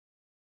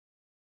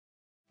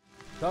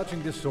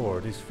Touching the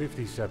sword is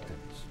 50 septons.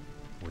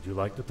 Would you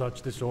like to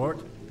touch the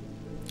sword?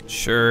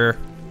 Sure.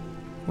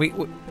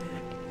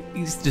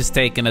 He's just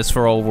taking us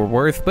for all we're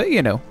worth, but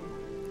you know,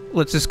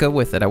 let's just go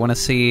with it. I want to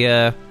see,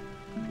 you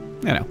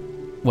know,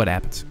 what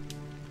happens.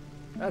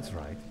 That's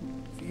right.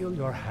 Feel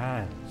your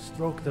hand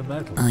stroke the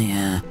metal. Oh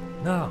yeah.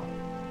 Now,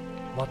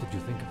 what did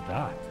you think of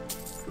that?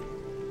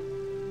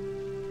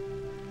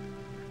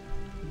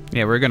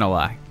 Yeah, we're gonna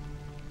lie.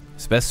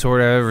 It's the best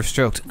sword I've ever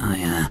stroked. Oh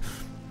yeah.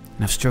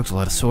 And I've stroked a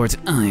lot of swords.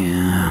 Oh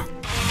yeah.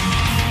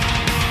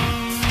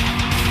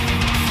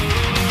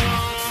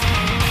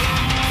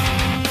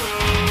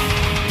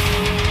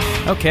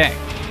 Okay.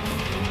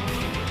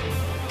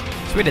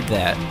 So we did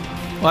that.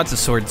 Lots of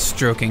sword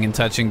stroking and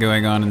touching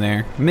going on in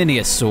there.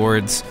 Many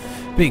swords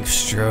being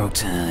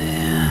stroked. Oh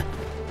yeah.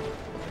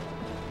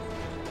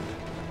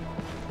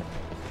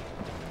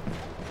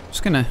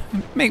 Just gonna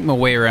make my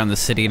way around the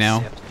city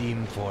now.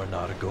 For an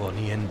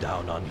Argonian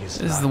down on his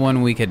This is the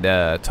one we could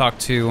talk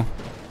to.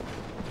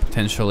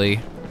 Potentially.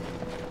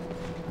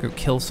 Go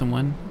kill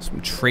someone.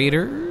 Some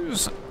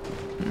traitors.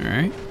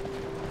 Alright.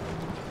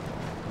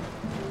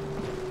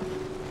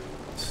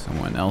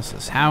 Someone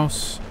else's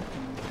house.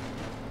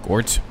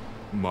 Gort.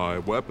 My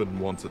weapon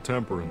wants a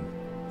tempering.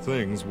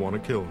 Things want to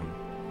kill him.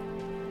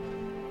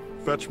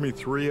 Fetch me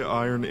 3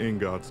 iron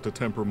ingots to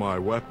temper my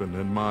weapon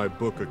and my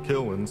book of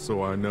killin'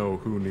 so I know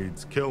who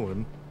needs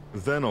killin'.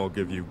 Then I'll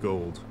give you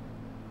gold.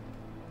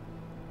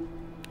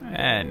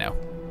 No.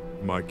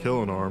 My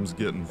killin' arm's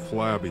getting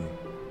flabby.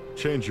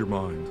 Change your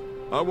mind.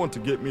 I want to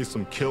get me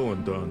some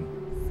killin' done.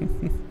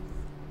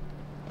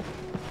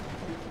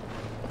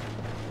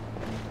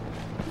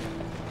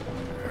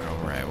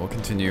 Alright, we'll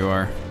continue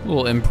our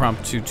little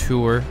impromptu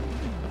tour.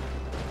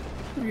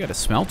 We got a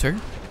smelter.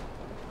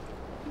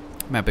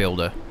 Might be able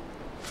to...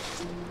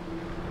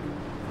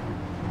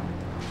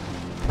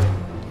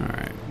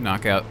 Alright,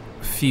 knock out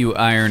a few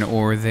iron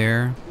ore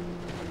there.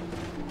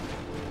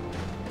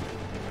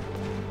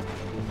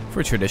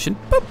 For tradition.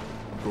 Boop!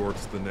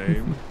 Gort's the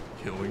name,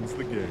 killing's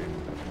the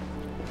game.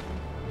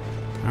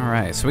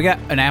 Alright, so we got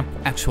an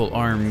actual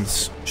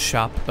arms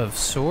shop of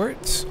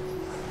sorts.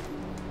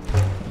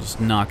 We'll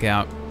just knock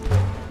out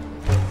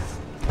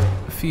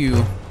a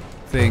few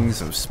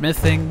things of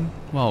smithing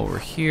while we're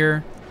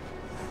here.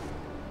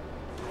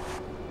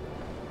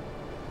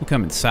 We'll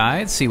come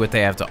inside, see what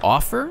they have to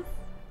offer.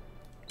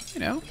 You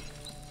know.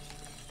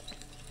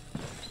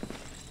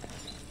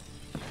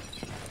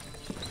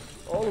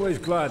 Always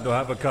glad to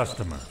have a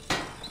customer.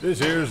 This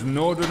here's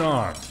Northern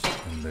Arms,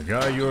 and the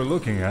guy you're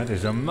looking at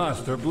is a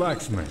master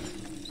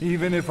blacksmith.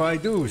 Even if I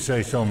do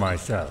say so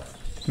myself.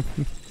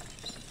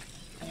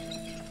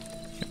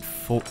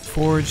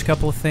 Forge a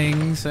couple of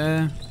things,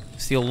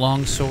 steel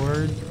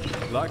longsword.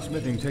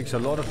 Blacksmithing takes a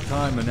lot of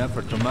time and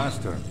effort to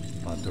master,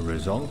 but the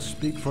results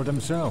speak for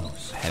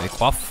themselves. Heavy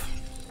quaff.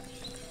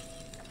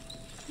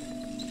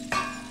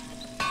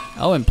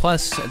 Oh, and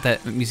plus, at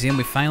that museum,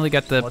 we finally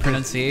got the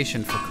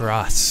pronunciation for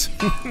cross.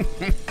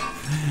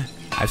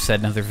 I've said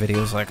in other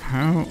videos, like,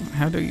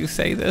 how do you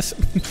say this?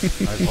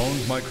 I've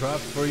honed my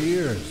craft for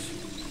years.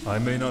 I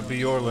may not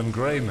be Orlan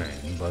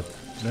Greymane, but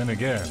then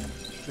again,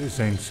 this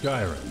ain't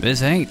Skyrim.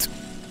 This ain't.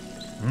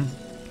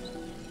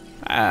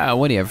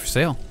 What do you have for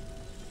sale?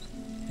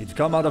 It's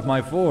come out of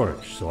my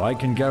forge, so I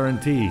can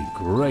guarantee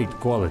great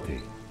quality.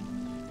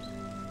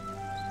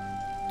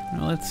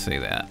 Well, let's see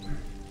that.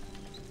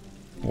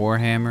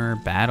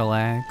 Warhammer, battle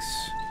axe,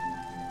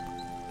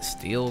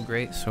 steel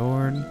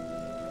greatsword,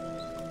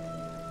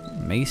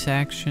 mace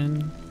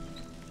action.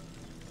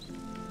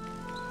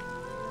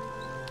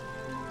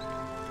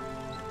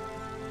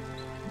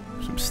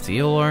 Some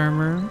steel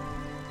armor.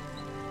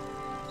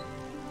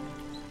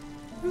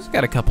 He's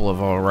got a couple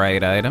of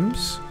alright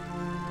items.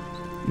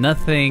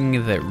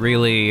 Nothing that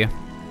really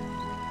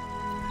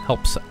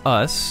helps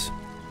us.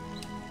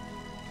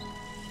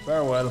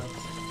 Farewell.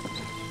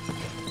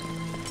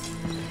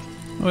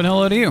 Oh, and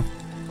hello to you.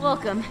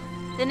 Welcome.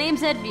 The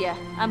name's Edvia.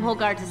 I'm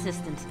Holgard's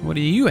assistant. What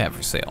do you have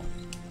for sale?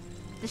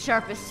 The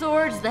sharpest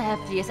swords, the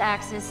heftiest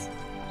axes.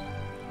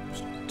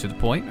 To the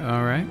point,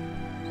 alright.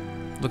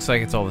 Looks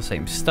like it's all the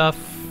same stuff.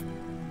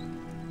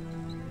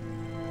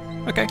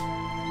 Okay.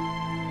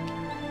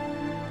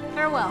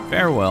 Farewell.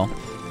 Farewell.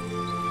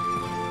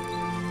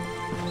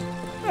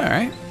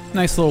 Alright.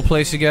 Nice little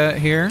place you got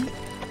here.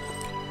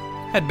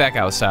 Head back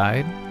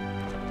outside.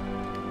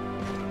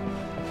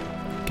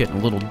 Getting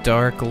a little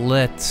dark.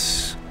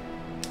 Let's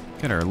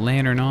get our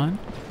lantern on.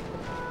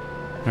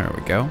 There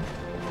we go.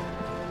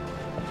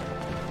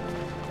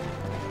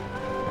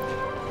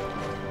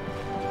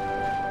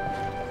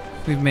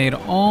 We've made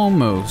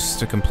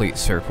almost a complete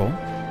circle.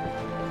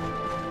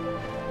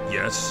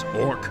 Yes,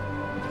 orc.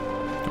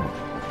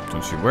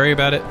 Don't you worry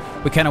about it.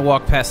 We kind of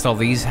walked past all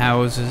these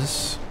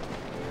houses.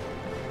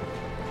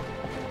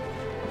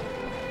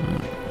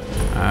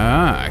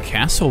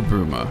 Castle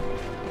Bruma.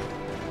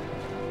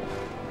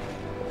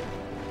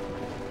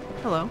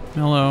 Hello.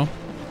 Hello.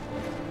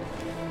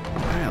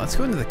 Alright, let's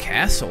go into the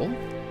castle.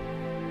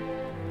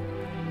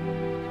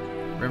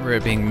 Remember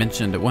it being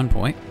mentioned at one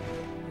point.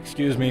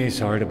 Excuse me,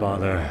 sorry to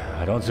bother.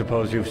 I don't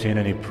suppose you've seen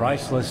any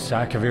priceless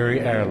Sakaviri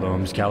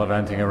heirlooms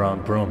gallivanting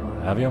around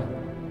Bruma, have you?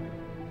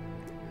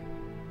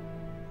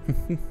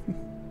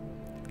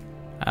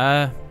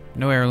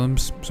 No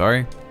heirlooms,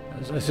 sorry.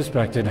 As I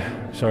suspected.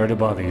 Sorry to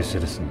bother you,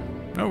 citizen.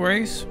 No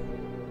worries.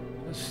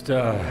 Just,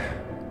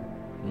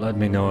 let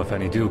me know if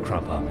any do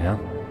crop up, yeah?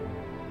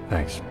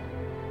 Thanks.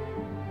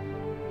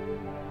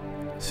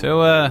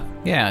 So,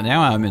 yeah,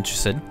 now I'm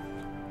interested.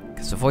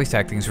 Because the voice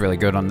acting's really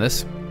good on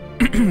this.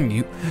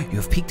 You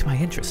have piqued my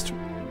interest.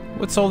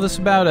 What's all this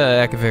about,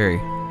 Akaviri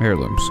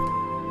heirlooms?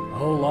 A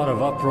whole lot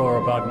of uproar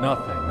about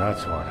nothing,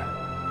 that's what.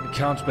 The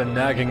Count's been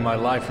nagging my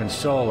life and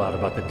soul out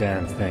about the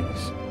damn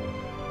things.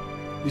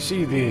 You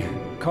see, the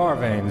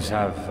Carvanes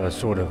have a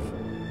sort of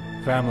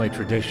family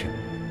tradition.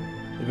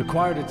 They've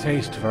acquired a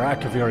taste for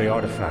Akaviri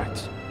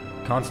artifacts,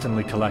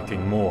 constantly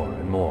collecting more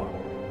and more.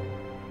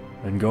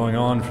 Been going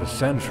on for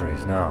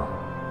centuries now.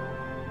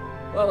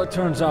 Well, it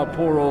turns out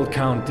poor old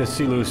Count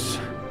Desilus,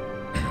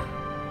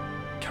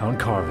 Count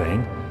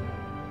Carvane,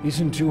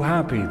 isn't too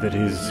happy that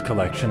his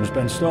collection's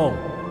been stolen.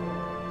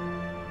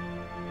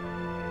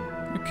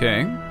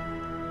 Okay.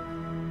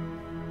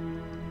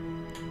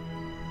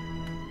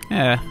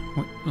 Yeah,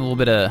 a little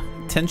bit of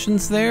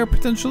tensions there,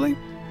 potentially?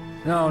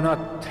 No,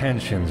 not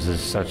tensions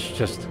as such,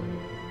 just...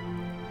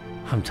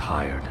 I'm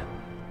tired.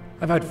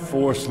 I've had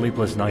 4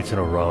 sleepless nights in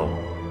a row.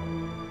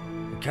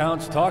 The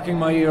Count's talking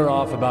my ear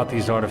off about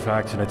these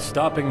artifacts, and it's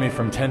stopping me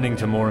from tending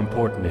to more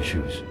important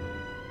issues.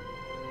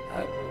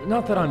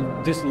 Not that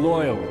I'm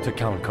disloyal to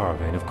Count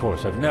Carvane, of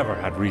course. I've never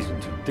had reason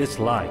to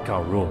dislike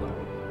our ruler.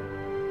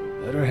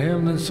 Better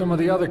him than some of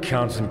the other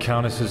counts and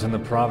countesses in the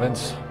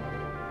province.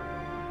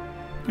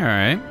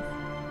 Alright.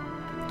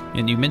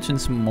 And you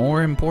mentioned some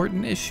more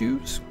important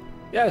issues?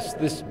 Yes,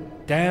 this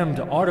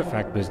damned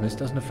artifact business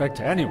doesn't affect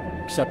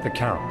anyone except the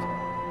Count.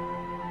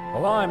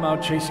 While I'm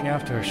out chasing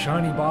after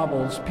shiny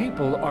baubles,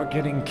 people are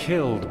getting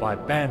killed by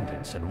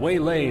bandits and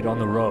waylaid on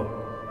the road.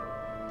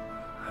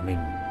 I mean,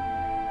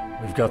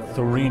 we've got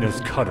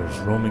Thorina's cutters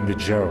roaming the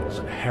Gerals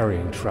and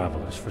harrying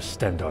travelers for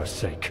Stendar's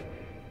sake.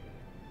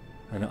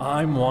 And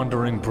I'm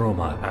wandering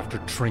Bruma after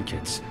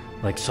trinkets,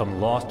 like some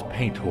lost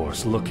paint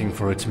horse looking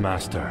for its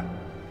master.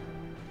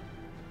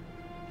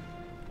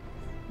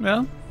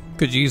 Well,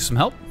 could you use some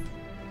help?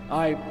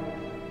 Well,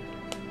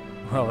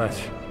 that's...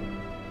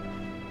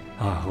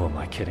 who am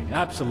I kidding?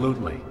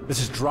 Absolutely. This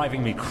is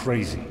driving me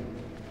crazy.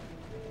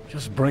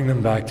 Just bring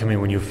them back to me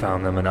when you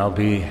found them and I'll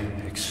be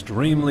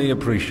extremely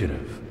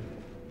appreciative.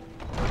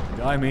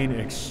 I mean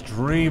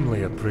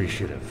extremely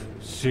appreciative.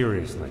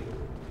 Seriously.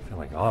 I feel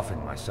like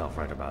offing myself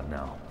right about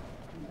now.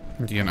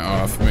 You're gonna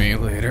off me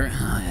later.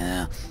 Oh,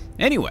 yeah.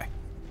 Anyway.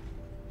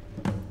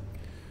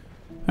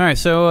 Alright,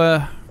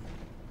 so,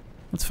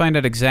 let's find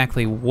out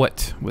exactly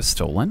what was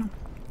stolen.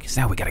 Because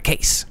now we got a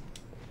case.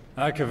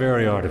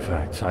 Akaviri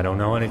artifacts. I don't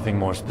know anything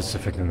more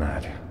specific than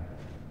that.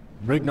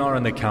 Rignar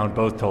and the Count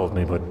both told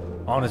me, but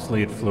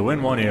honestly it flew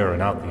in one ear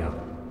and out the other.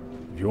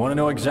 If you want to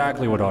know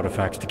exactly what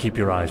artifacts to keep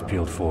your eyes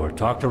peeled for,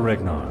 talk to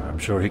Rignar. I'm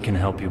sure he can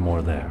help you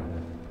more there.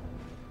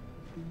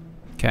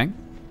 Okay.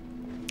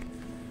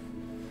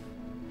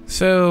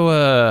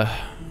 So,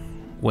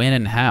 when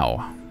and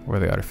how were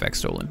the artifacts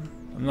stolen?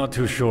 I'm not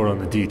too sure on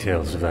the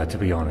details of that, to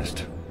be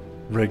honest.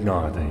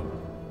 Rignar, the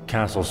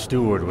castle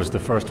steward, was the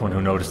first one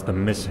who noticed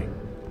them missing.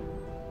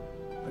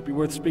 Might be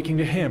worth speaking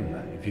to him,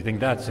 if you think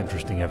that's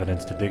interesting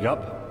evidence to dig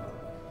up.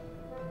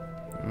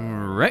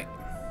 Right.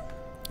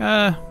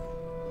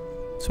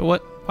 So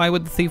why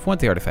would the thief want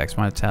the artifacts?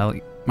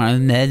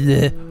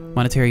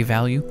 Monetary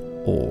value?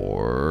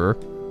 Or...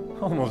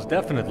 Almost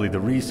definitely the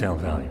resale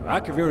value.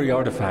 Akaviri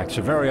artifacts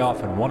are very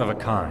often one of a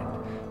kind,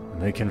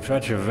 and they can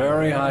fetch a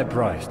very high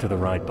price to the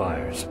right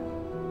buyers.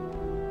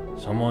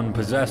 Someone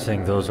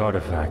possessing those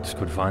artifacts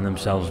could find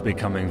themselves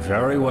becoming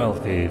very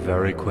wealthy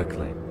very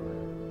quickly.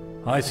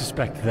 I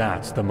suspect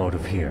that's the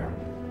motive here.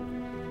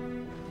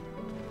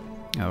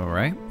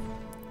 Alright.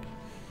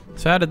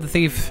 So how did the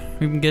thief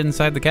even get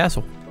inside the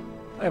castle?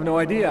 I have no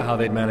idea how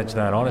they'd manage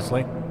that,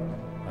 honestly.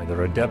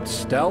 Either adept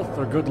stealth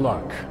or good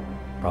luck.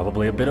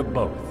 Probably a bit of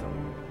both.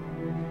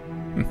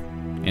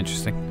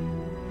 Interesting.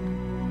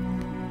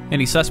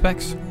 Any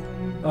suspects?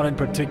 Not in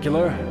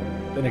particular.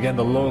 Then again,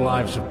 the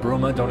lowlives of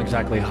Bruma don't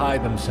exactly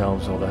hide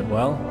themselves all that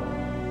well.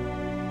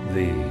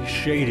 The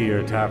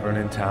shadier tavern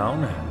in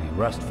town, the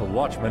Restful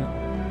Watchman,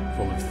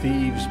 full of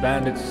thieves,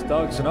 bandits,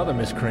 thugs, and other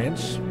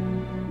miscreants,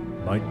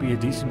 might be a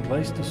decent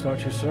place to start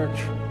your search.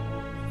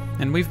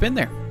 And we've been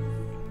there.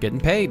 Getting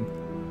paid.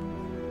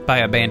 By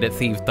a bandit,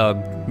 thief,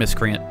 thug,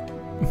 miscreant.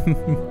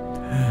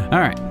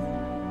 Alright.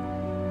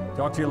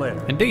 Talk to you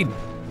later. Indeed.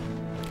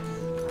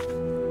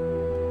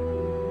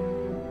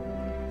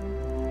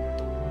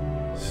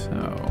 So...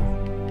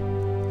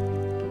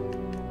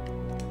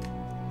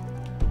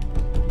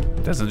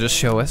 doesn't just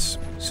show us.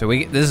 So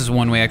this is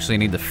one we actually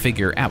need to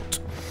figure out.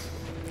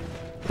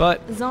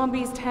 But...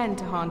 zombies tend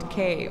to haunt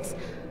caves.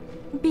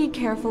 Be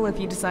careful if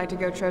you decide to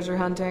go treasure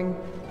hunting.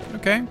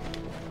 okay.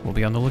 We'll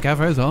be on the lookout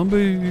for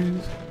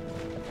zombies.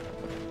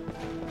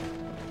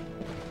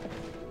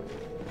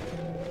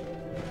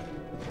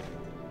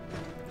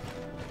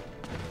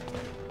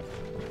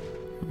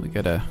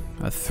 got a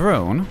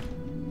throne.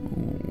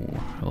 Ooh,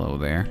 hello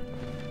there.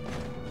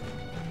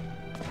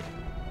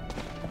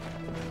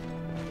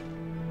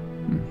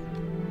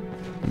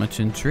 Much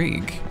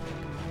intrigue.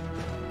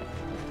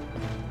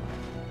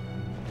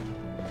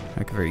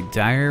 Like a very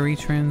diary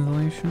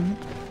translation.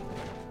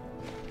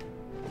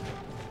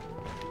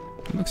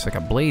 It looks like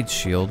a blade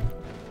shield.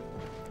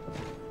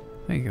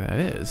 I think that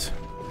is.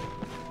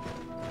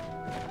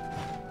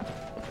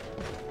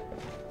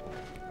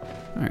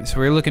 Alright, so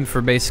we're looking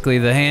for basically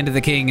the hand of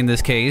the king in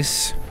this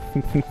case.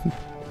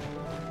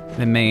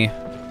 They may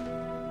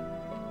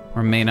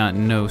or may not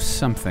know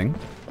something.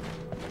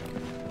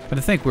 But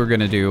I think we're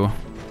gonna do,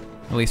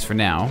 at least for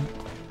now,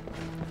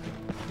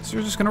 so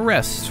we're just gonna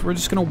rest. We're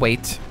just gonna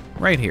wait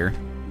right here.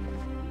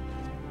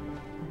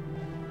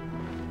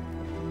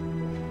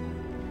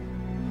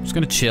 Just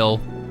gonna chill.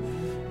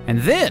 And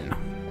then,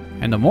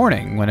 in the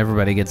morning, when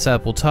everybody gets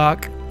up, we'll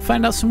talk,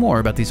 find out some more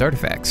about these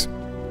artifacts.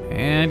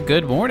 And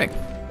good morning.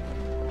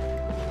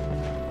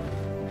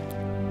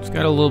 Just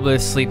got a little bit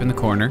of sleep in the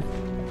corner.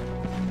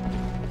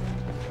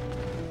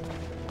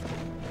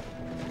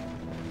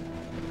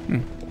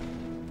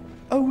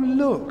 Oh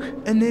look,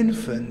 an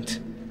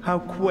infant. How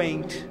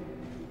quaint.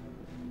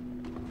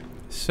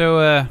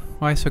 So,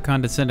 why so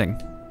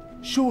condescending?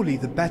 Surely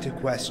the better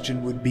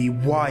question would be,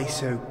 why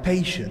so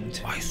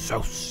patient? Why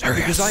so serious?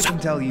 Because I can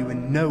tell you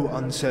in no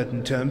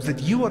uncertain terms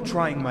that you are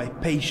trying my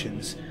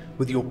patience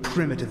with your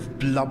primitive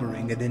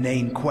blubbering and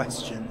inane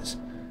questions.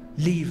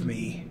 Leave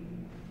me.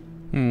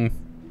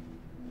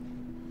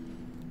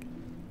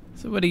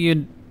 So what are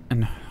you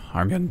and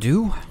Argon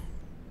do?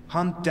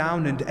 Hunt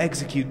down and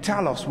execute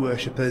Talos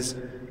worshippers,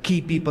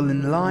 keep people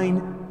in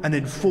line, and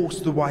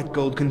enforce the White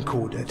Gold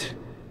Concordat.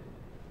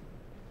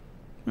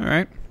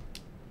 Alright.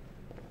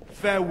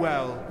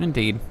 Farewell.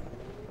 Indeed.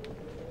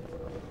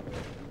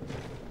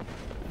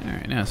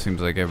 Alright, now it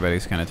seems like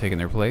everybody's kind of taking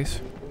their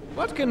place.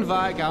 What can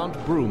Viscount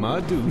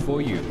Bruma do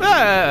for you?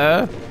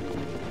 Ah!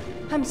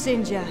 I'm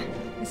Sinja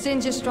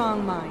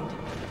Strongmind.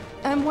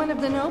 I'm one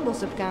of the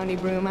nobles of County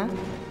Bruma.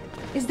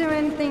 Is there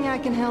anything I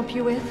can help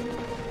you with?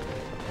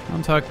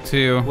 I'll talk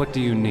to... What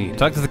do you need?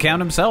 Talk to the Count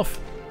himself.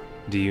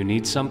 Do you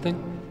need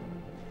something?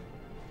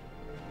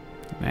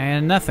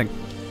 And nothing.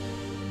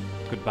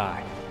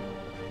 Goodbye.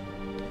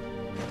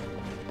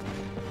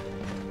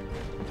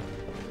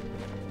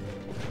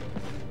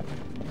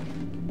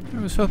 I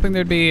was hoping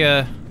there'd be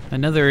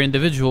another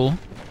individual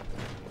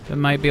that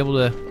might be able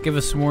to give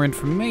us some more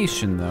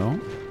information, though.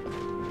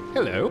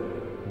 Hello.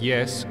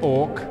 Yes,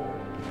 Orc.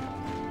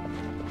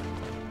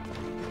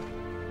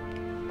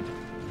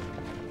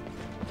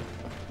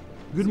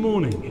 Good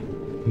morning.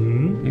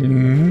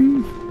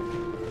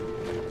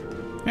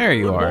 There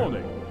you are. Good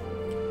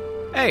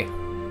morning. Hey,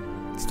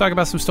 let's talk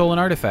about some stolen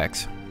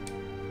artifacts.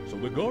 So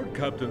the guard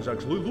captain's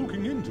actually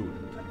looking into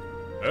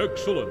it.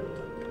 Excellent.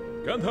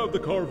 Can't have the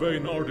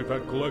Carvane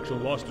artifact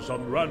collection lost to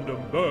some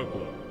random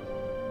burglar.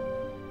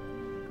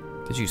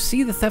 Did you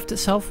see the theft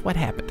itself? What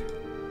happened?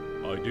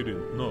 I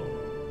didn't know.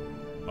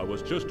 I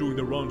was just doing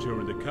the rounds here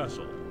in the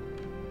castle.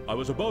 I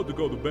was about to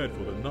go to bed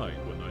for the night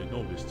when I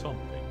noticed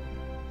something.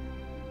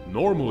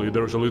 Normally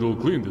there's a little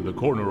glint in the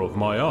corner of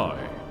my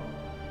eye.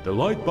 The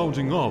light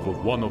bouncing off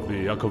of one of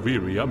the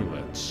Akaviri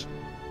amulets.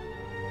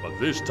 But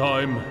this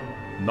time,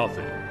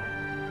 nothing.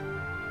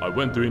 I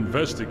went to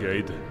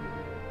investigate,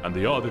 and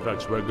the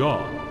artifacts were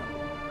gone.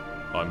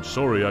 I'm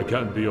sorry I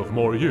can't be of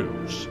more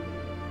use.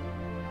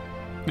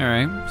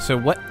 Alright, so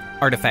what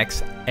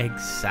artifacts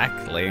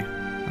exactly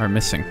are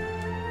missing?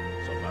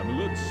 Some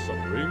amulets,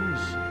 some rings,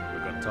 the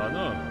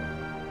katana,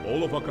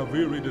 all of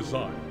Akaviri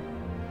design.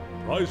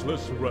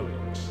 Priceless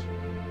relics.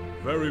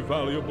 Very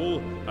valuable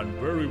and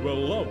very well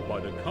loved by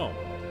the Count.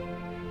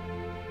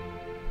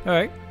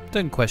 Alright,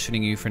 done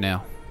questioning you for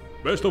now.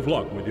 Best of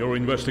luck with your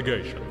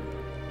investigation.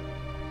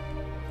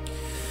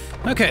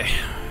 Okay,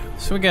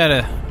 so we got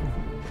a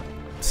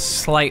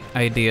slight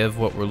idea of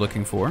what we're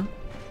looking for.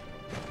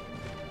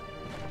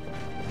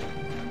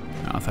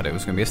 Oh, I thought it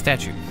was going to be a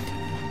statue.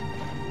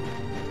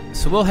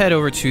 So we'll head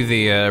over to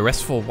the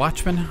Restful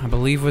Watchman, I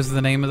believe was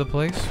the name of the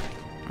place.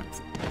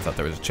 I thought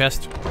there was a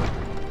chest.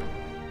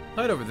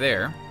 Head over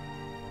there.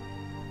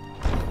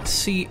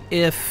 See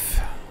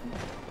if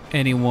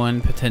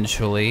anyone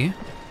potentially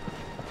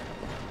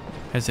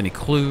has any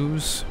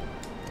clues.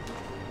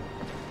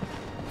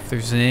 If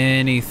there's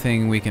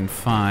anything we can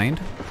find.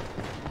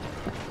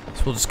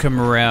 So we'll just come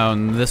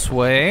around this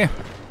way.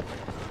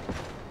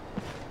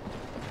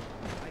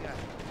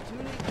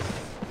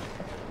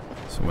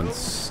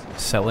 Someone's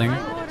selling.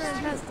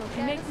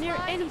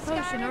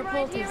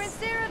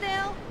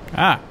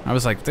 Ah, I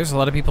was like, there's a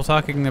lot of people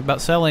talking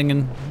about selling,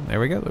 and there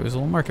we go. There's a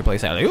little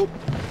marketplace out there.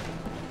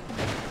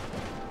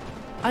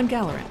 I'm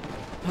Gallerin,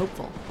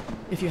 hopeful.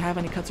 If you have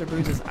any cuts or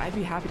bruises, I'd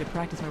be happy to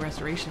practice my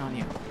restoration on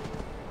you.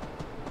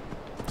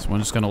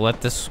 Someone's just gonna let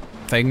this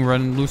thing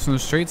run loose in the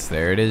streets.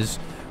 There it is.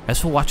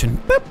 As for watching.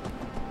 Boop.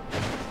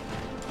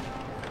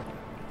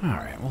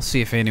 Alright, we'll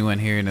see if anyone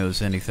here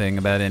knows anything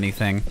about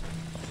anything.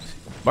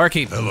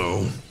 Barkeep.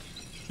 Hello.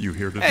 You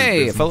here to do Hey,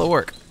 business? fellow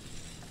work.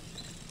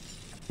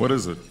 What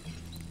is it?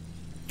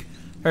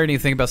 Heard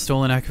anything about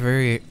stolen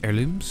Akaviri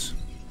heirlooms?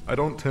 I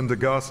don't tend to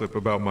gossip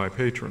about my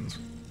patrons.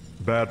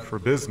 Bad for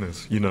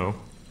business, you know.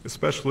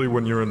 Especially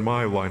when you're in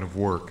my line of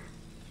work.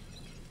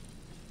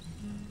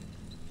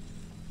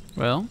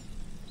 Well,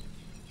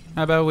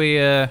 how about we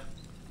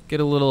get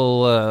a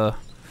little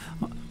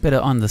bit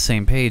on the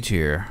same page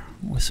here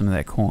with some of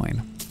that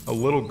coin. A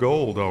little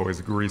gold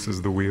always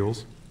greases the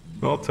wheels.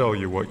 I'll tell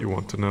you what you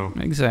want to know.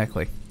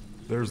 Exactly.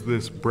 There's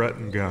this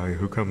Breton guy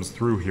who comes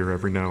through here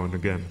every now and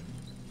again.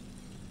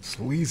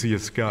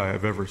 Sleaziest guy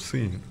I've ever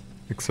seen.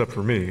 Except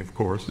for me, of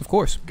course. Of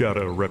course. Got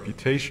a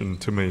reputation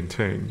to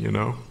maintain, you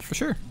know? For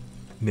sure.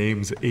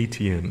 Name's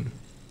Etienne.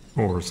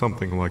 Or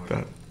something like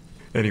that.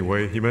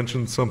 Anyway, he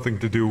mentioned something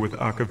to do with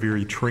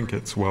Akaviri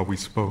trinkets while we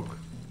spoke.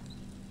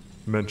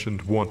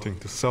 Mentioned wanting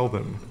to sell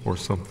them, or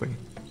something.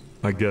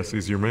 I guess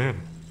he's your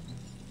man.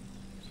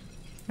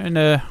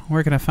 And,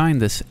 where can I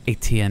find this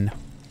Etienne?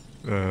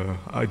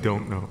 I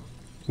don't know.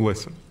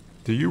 Listen,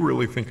 do you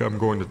really think I'm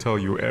going to tell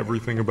you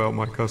everything about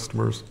my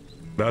customers?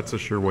 That's a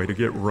sure way to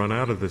get run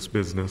out of this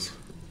business.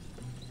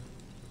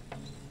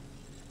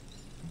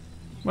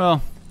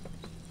 Well,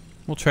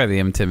 we'll try the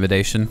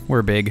intimidation.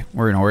 We're big.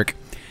 We're an orc.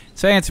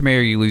 So answer me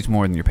or you lose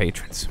more than your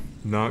patrons.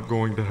 Not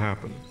going to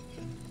happen.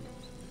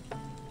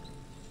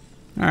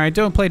 Alright,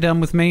 don't play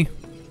dumb with me.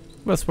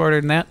 Well,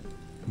 smarter than that.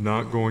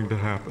 Not going to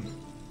happen.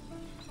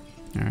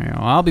 Alright,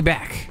 well, I'll be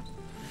back.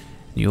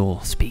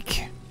 You'll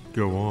speak.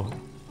 Go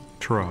on.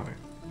 Try.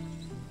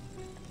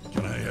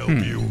 Can I help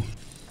you?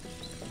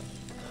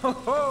 Ho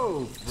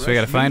ho! So we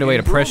gotta find a way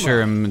to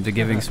pressure him into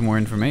giving some more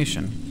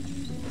information.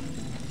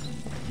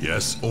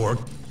 Yes, or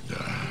to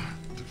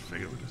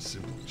fail at a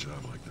simple job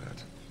like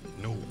that.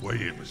 No way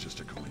it was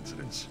just a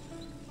coincidence.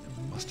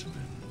 It must have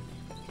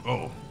been.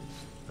 Oh,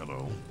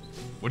 hello.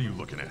 What are you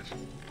looking at?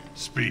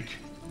 Speak.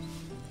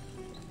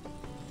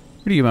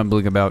 What are you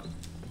mumbling about?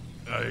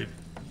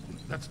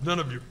 That's none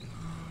of your...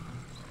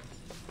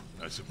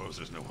 I suppose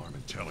there's no harm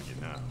in telling you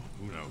now.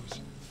 Who knows?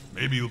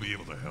 Maybe you'll be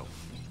able to help.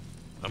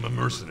 I'm a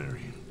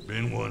mercenary.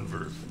 Been one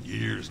for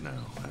years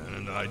now,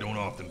 and I don't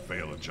often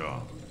fail a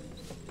job.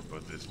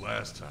 But this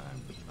last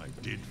time, I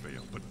did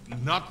fail, but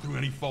not through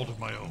any fault of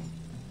my own.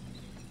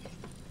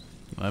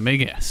 Let me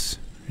guess.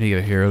 You get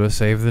a hero to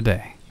save the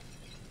day.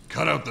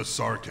 Cut out the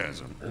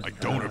sarcasm. I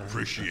don't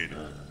appreciate it.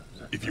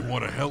 If you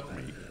want to help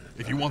me,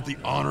 if you want the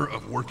honor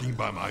of working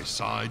by my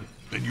side,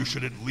 then you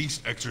should at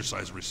least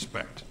exercise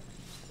respect.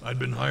 I'd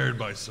been hired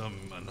by some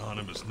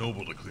anonymous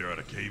noble to clear out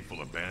a cave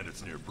full of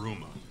bandits near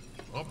Bruma.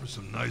 Offer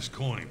some nice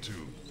coin,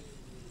 too.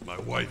 My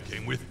wife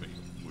came with me.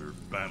 We're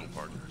battle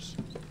partners.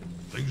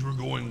 Things were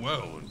going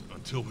well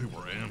until we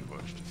were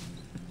ambushed.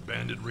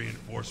 Bandit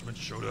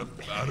reinforcements showed up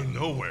out of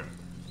nowhere,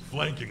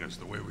 flanking us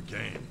the way we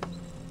came.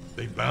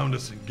 They bound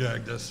us and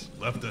gagged us,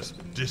 left us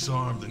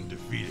disarmed and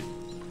defeated.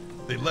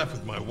 They left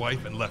with my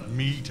wife and left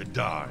me to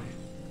die.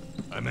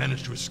 I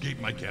managed to escape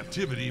my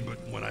captivity, but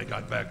when I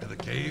got back to the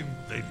cave,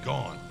 they'd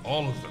gone.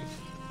 All of them,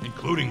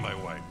 including my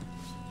wife.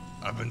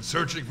 I've been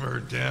searching for her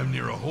damn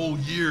near a whole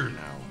year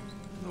now.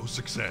 No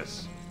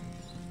success.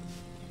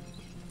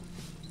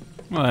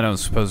 Well, I don't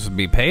suppose there'd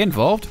be pay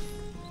involved.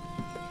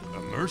 A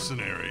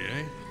mercenary,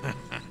 eh?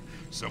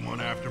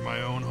 Someone after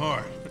my own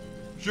heart.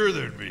 Sure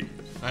there'd be.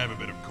 I have a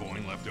bit of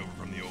coin left over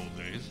from the old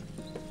days.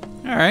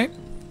 Alright.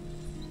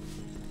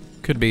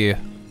 Could be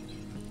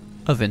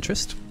of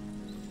interest.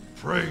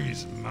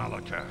 Praise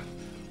Malakath.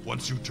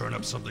 Once you turn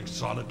up something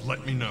solid,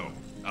 let me know.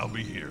 I'll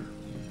be here.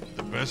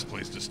 The best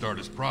place to start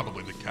is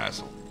probably the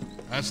castle.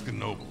 Ask the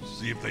nobles,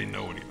 see if they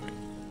know anything.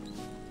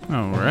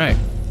 Alright.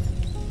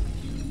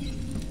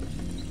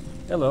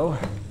 Hello.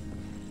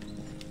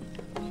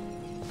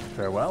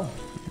 Farewell.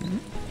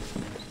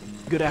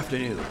 Good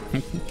afternoon.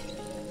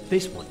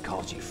 This one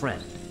calls you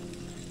friend.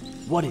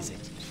 What is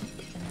it?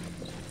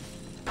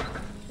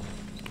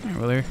 Alright,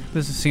 well, there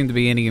doesn't seem to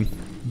be any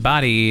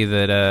body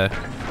that,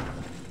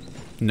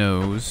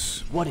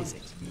 knows. What is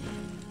it?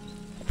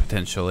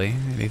 Potentially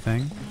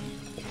anything.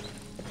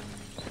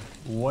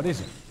 What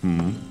is it?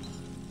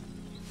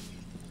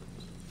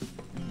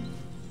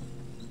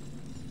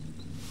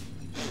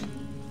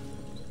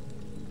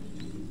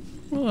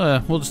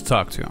 Well, we'll just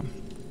talk to him.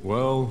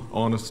 Well,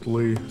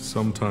 honestly,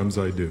 sometimes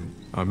I do.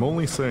 I'm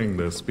only saying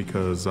this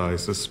because I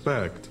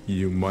suspect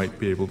you might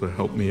be able to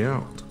help me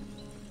out.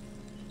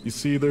 You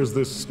see, there's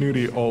this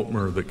snooty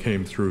Altmer that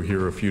came through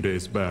here a few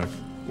days back.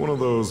 One of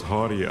those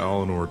haughty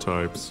Alinor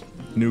types.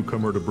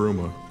 Newcomer to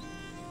Bruma.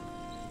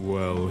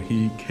 Well,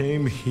 he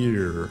came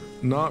here,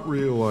 not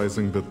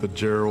realizing that the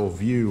Gerald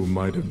view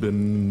might have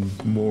been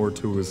more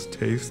to his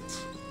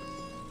tastes.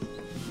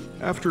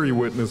 After he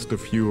witnessed a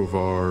few of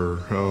our,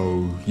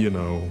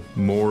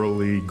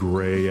 morally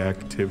gray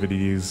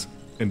activities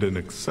and an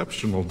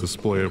exceptional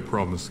display of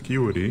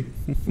promiscuity,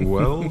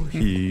 well,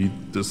 he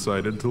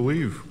decided to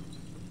leave.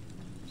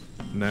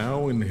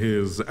 Now, in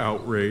his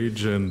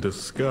outrage and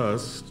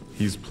disgust,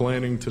 he's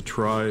planning to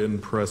try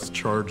and press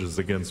charges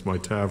against my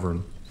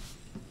tavern.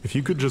 If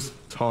you could just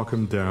talk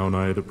him down,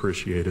 I'd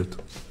appreciate it.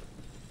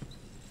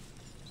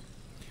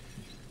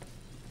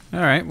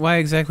 Alright, why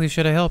exactly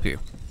should I help you?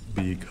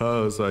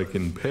 Because I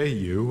can pay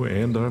you,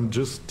 and I'm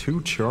just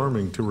too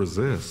charming to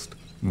resist.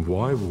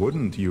 Why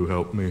wouldn't you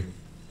help me?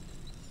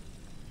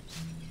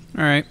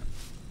 Alright,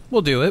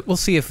 we'll do it. We'll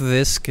see if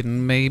this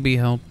can maybe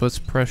help us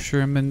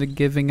pressure him into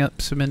giving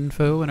up some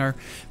info in our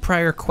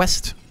prior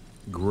quest.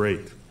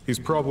 Great. He's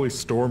probably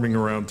storming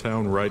around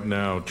town right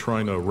now,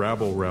 trying to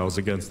rabble-rouse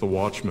against the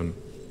Watchmen.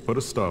 Put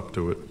a stop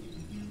to it.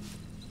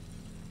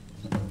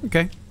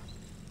 Okay.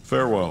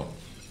 Farewell.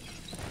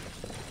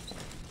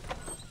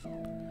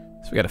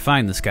 So we gotta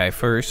find this guy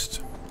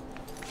first.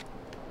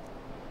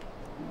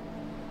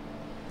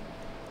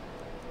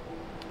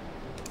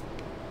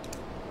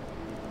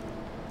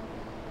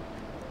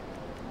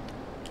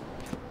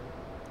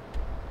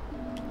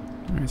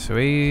 Alright, so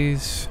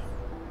he's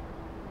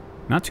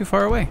not too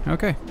far away.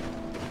 Okay.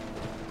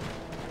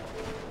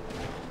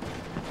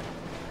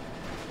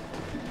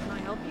 Can I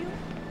help you?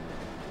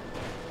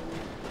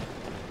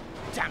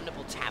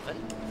 Damnable tavern.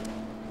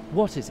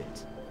 What is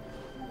it?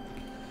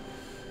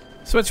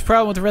 So what's the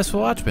problem with the rest of the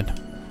Watchmen?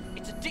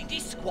 It's a dingy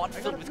squad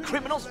filled with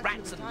criminals,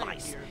 rats, and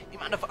lice. The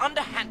amount of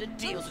underhanded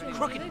deals and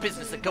crooked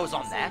business that goes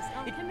on there,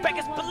 it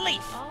beggars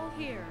belief.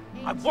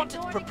 I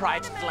wanted the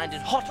proprietor to land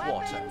in hot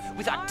water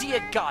with our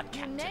dear guard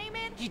captain.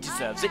 He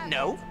deserves it,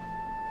 no?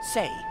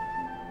 Say,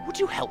 would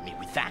you help me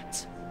with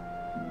that?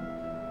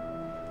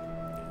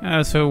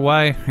 So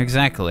why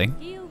exactly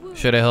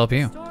should I help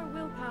you?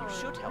 You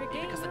should help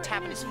me because the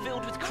tavern is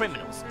filled with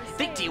criminals.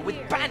 They deal with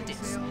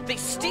bandits. They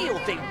steal,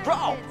 they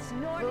rob.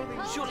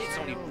 Surely it's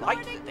only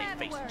right that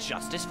they face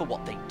justice for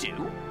what they do.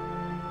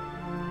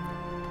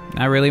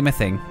 Not really my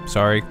thing.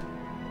 Sorry.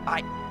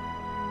 I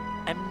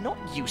am not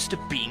used to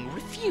being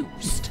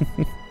refused.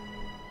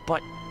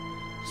 But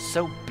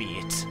so be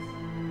it.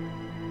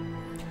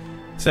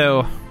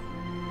 So,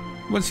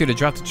 wants you to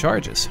drop the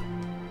charges.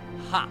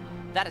 Ha!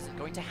 That isn't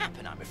going to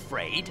happen, I'm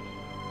afraid.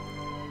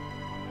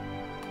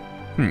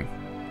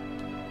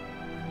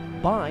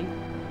 Bye.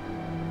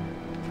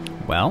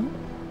 Well?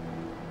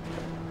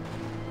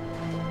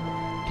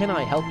 Can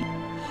I help you?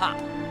 Ha!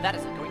 That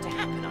isn't going to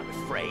happen, I'm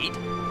afraid.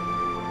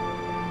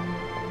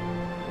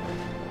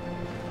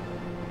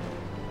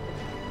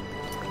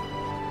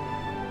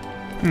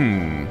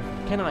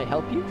 Can I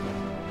help you?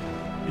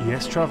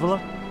 Yes, traveler?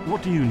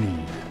 What do you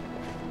need?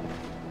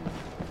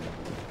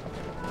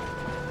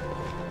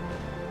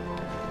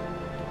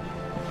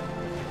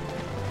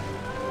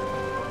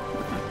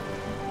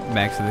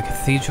 Back to the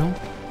cathedral.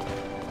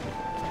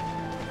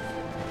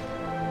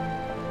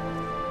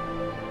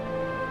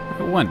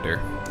 I wonder.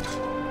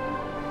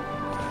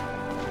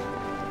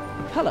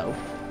 Hello.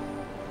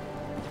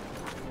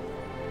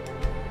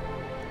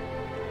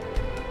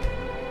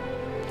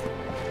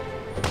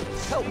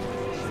 Help!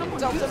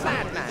 Someone's a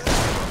madman!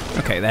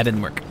 Okay, that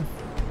didn't work.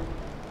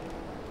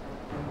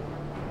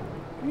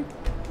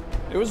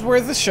 It was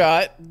worth a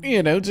shot,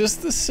 you know,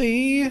 just to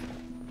see.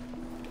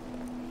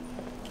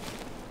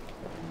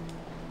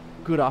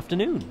 Good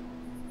afternoon.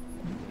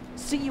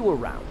 See you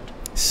around.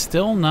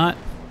 Still not.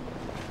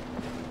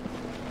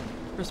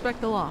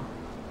 Respect the law.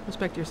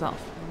 Respect yourself.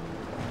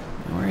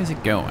 Where is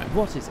it going?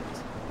 What is it?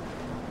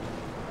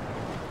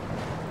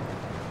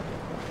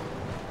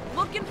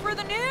 Looking for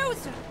the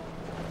news!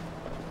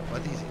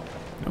 What is it?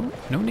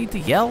 No need to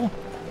yell.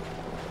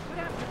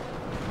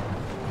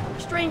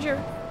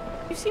 Stranger,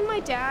 you seen my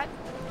dad?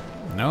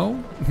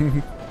 No?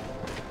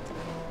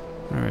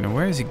 Alright, now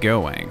where is he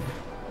going?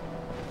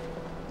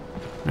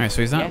 Alright,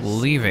 so he's not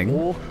leaving.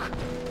 Walk.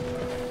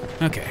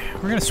 Okay,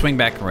 we're gonna swing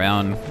back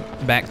around,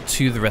 back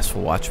to the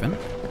restful Watchmen.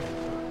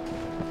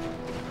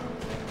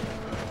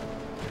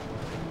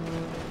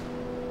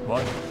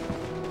 What?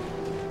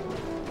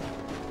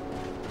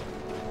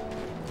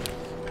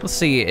 Let's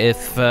see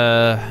if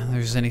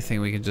there's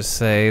anything we can just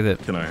say that...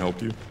 Can I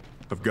help you?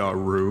 I've got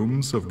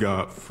rooms, I've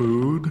got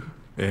food,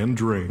 and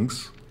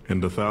drinks,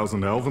 and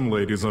 1,000 elven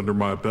ladies under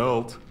my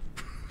belt.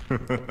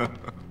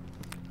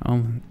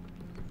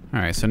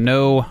 Alright, so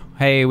no,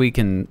 hey, we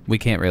can't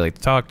really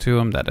talk to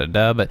him,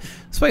 da-da-da, but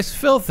this place is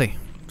filthy.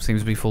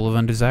 Seems to be full of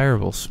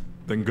undesirables.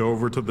 Then go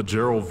over to the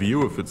Gerald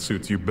View if it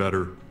suits you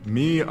better.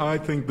 Me, I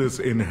think this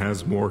inn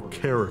has more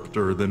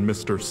character than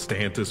Mr.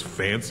 Stantis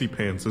Fancy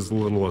Pants'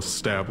 little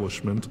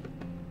establishment.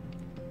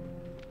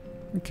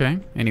 Okay,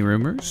 any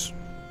rumors?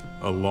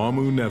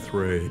 Alamu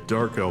Nethray,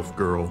 dark elf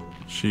girl.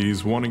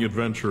 She's wanting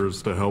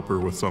adventurers to help her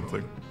with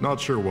something. Not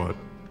sure what.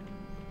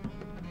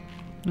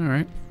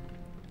 Alright.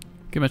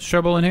 Get much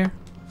trouble in here?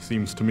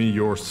 Seems to me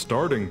you're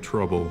starting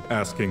trouble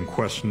asking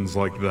questions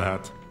like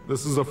that.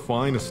 This is a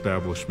fine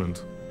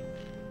establishment.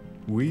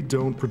 We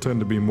don't pretend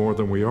to be more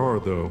than we are,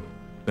 though.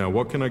 Now,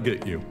 what can I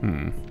get you?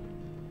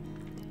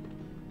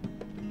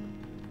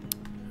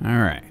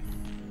 Alright.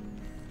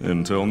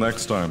 Until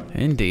next time.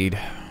 Indeed.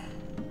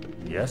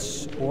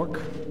 Yes,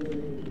 Orc?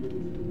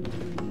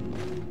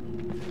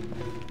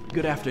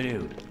 Good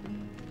afternoon.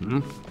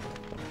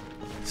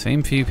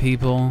 Same few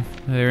people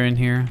that are in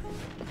here.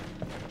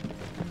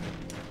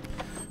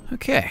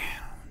 Okay,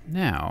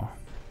 now.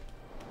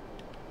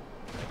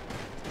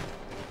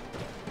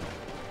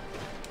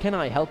 Can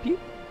I help you?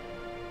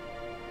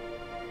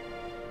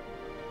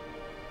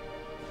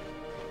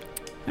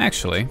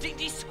 Actually.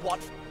 D&D squad.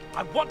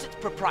 I want its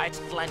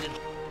proprietor to land in...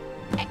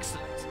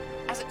 Excellent.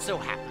 As it so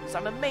happens,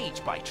 I'm a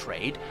mage by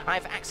trade. I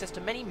have access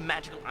to many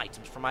magical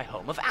items from my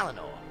home of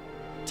Alinor.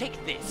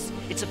 Take this.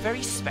 It's a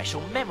very special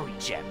memory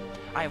gem.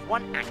 I have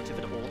one active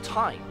at all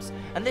times,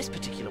 and this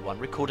particular one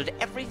recorded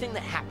everything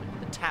that happened in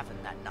the tavern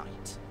that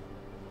night.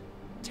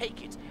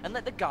 Take it, and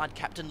let the guard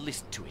captain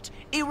listen to it.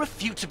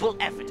 Irrefutable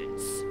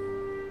evidence.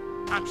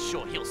 I'm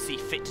sure he'll see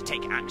fit to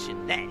take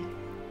action then.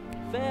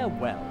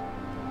 Farewell.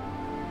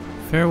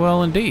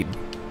 Farewell indeed.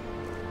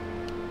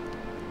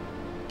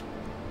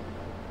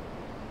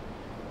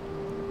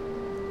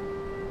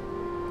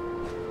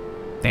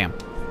 Damn.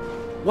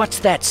 What's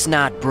that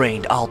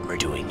snot-brained Altmer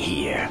doing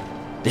here?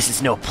 This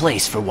is no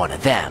place for one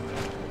of them.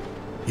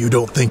 You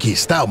don't think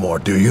he's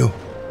Stalmore, do you?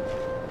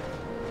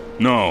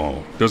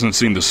 No, doesn't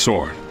seem the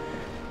sort.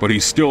 But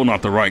he's still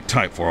not the right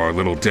type for our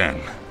little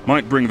den.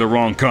 Might bring the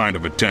wrong kind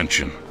of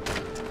attention.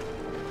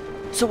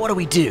 So what do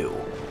we do?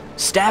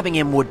 Stabbing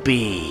him would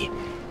be...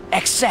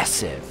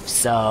 excessive,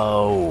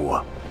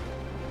 so...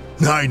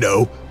 I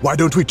know. Why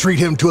don't we treat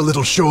him to a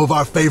little show of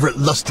our favorite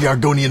lusty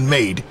Argonian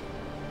maid?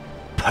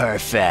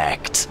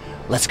 Perfect.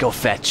 Let's go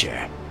fetch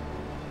her.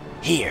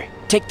 Here,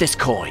 take this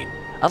coin.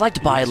 I'd like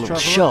to buy a little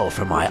show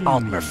for my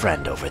Altmer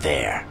friend over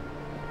there.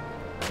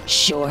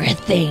 Sure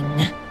thing.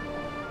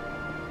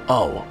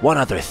 Oh, one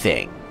other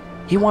thing.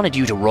 He wanted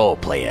you to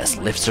roleplay as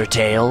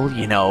Liftsertail,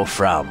 you know,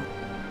 from...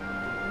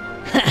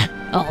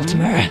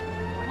 Altmer.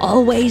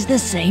 Always the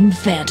same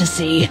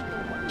fantasy.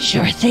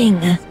 Sure thing.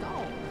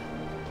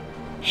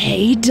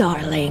 Hey,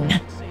 darling.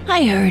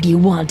 I heard you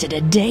wanted a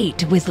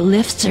date with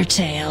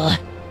Liftsertail.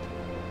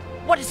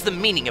 What is the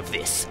meaning of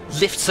this?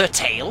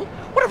 Liftsertail?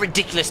 What a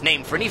ridiculous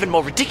name for an even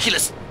more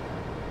ridiculous...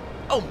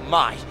 Oh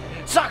my!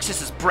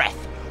 Zarxus's breath!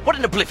 What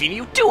in oblivion are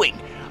you doing?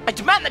 I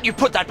demand that you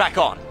put that back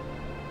on!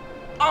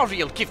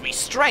 Ariel, give me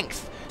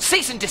strength!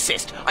 Cease and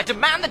desist! I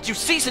demand that you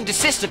cease and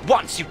desist at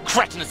once, you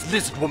cretinous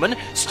lizard woman!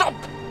 Stop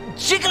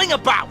jiggling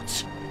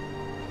about!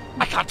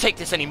 I can't take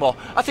this anymore.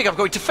 I think I'm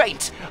going to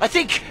faint. I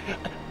think...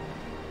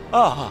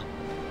 Ah.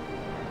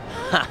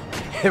 Ha!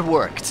 It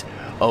worked.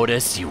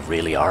 Otis, you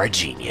really are a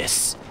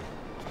genius.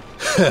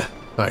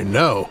 I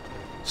know.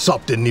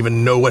 Sop didn't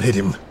even know what hit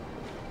him.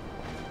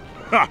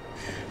 Ha!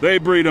 They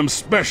breed 'em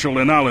special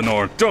in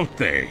Alinor, don't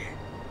they?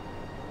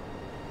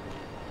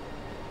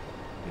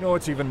 You know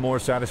what's even more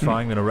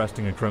satisfying than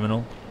arresting a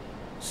criminal?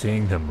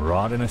 Seeing them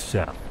rot in a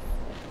cell.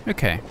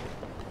 Okay.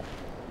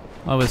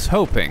 I was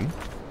hoping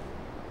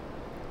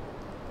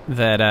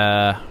that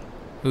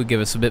it would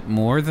give us a bit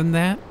more than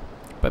that,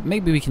 but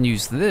maybe we can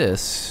use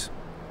this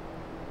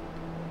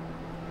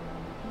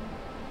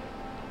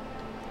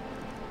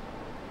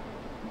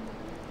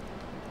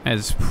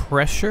as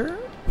pressure,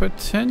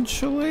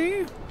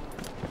 potentially?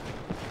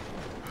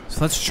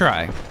 So let's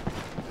try.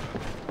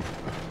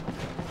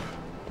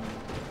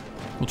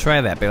 We'll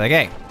try that. Be like,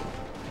 hey,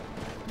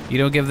 you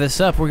don't give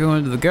this up, we're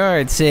going to the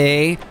guard,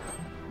 say.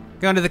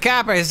 Going to the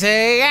coppers,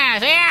 say, yeah,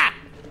 say, yeah!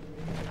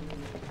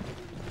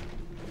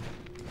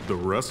 The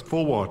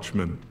restful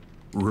watchman.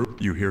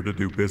 You here to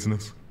do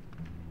business?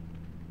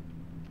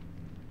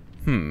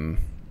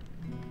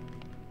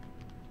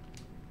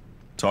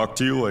 Talk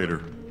to you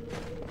later.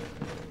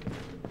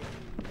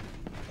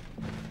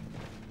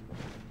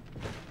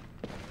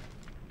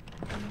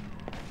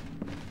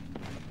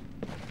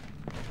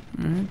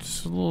 Alright,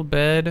 just a little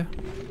bed.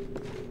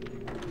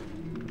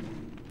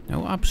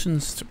 No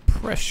options to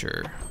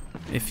pressure,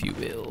 if you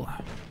will.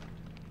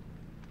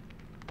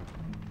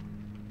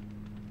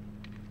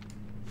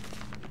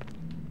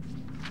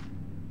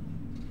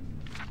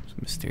 Some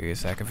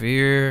mysterious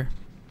Akavir.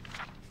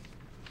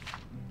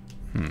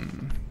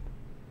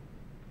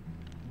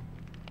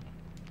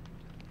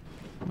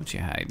 What you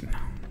hiding?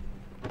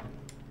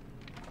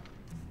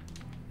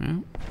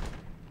 No.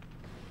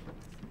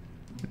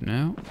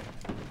 No.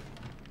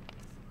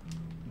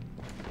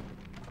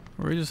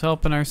 We're just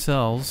helping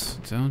ourselves,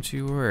 don't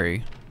you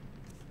worry.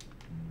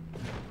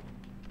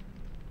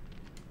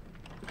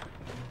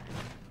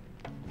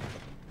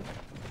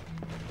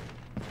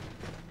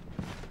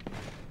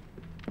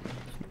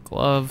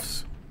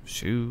 Gloves,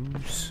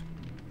 shoes.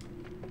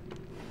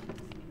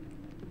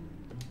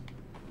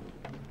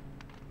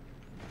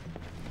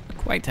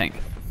 Quite tiny.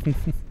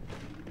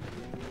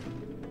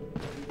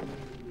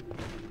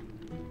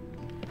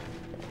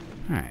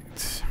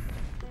 Alright.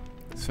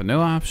 So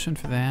no option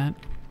for that.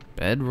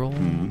 Bedroll.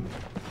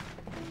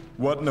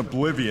 What in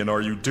oblivion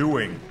are you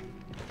doing?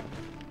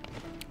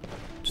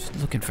 Just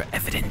looking for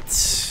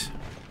evidence.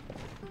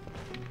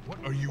 What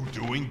are you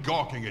doing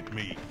gawking at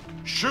me?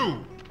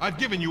 Shoo! I've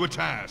given you a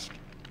task.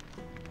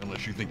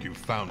 Unless you think you've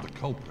found the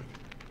culprit.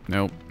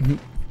 Nope.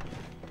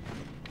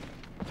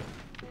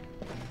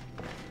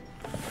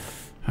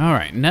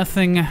 Alright,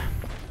 nothing.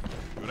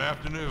 Good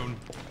afternoon.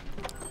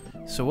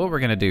 So what we're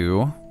gonna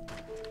do,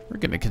 we're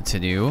gonna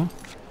continue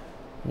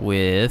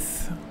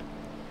with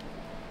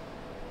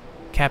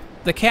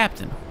the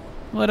captain.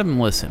 Let him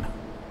listen.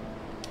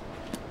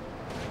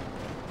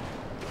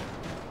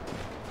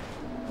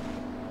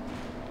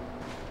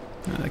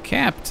 Now the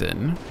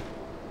captain...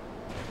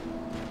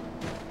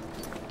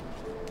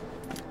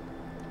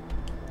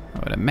 I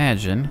would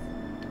imagine...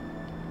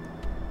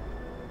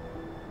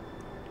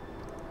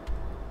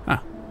 Huh.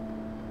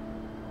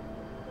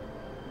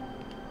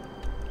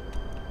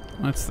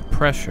 What's the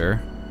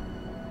pressure?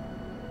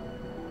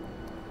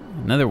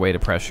 Another way to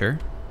pressure.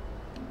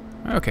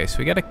 Okay, so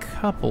we got a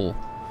couple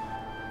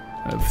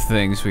of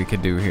things we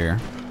could do here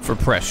for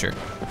pressure.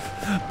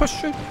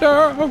 Push it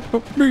down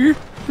me.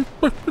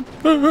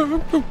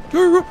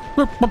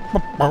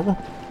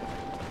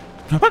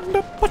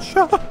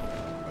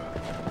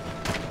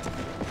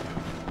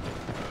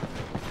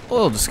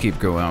 We'll just keep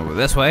going over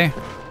this way.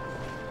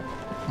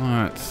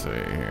 Let's see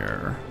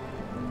here.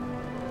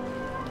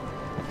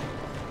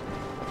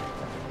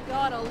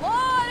 Got a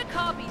lot of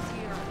copies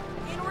here.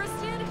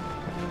 Interested?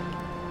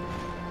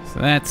 So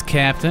that's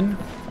Captain.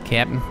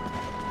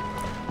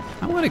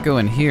 I want to go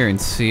in here and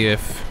see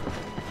if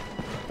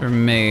there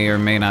may or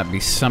may not be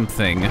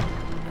something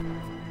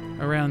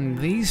around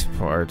these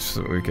parts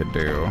that we could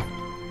do.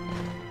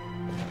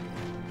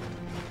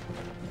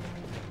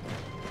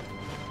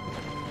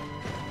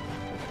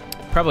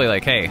 Probably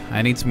like, hey,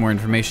 I need some more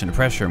information to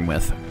pressure him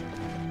with.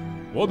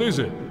 What is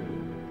it?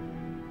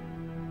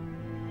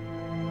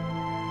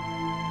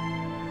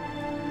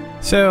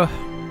 So,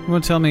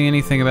 won't tell me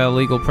anything about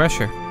legal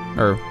pressure.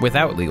 Or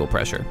without legal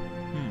pressure.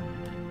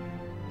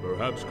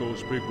 Perhaps go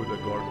speak with the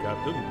guard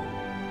captain.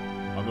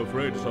 I'm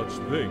afraid such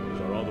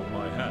things are out of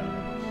my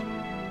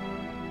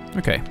hands.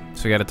 Okay,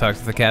 so we gotta talk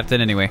to the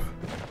captain anyway.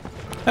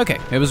 Okay,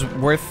 it was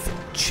worth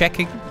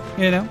checking,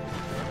 you know,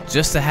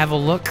 just to have a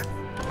look.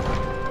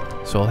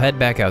 So we'll head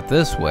back out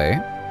this way.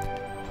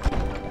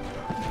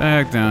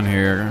 Back down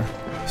here.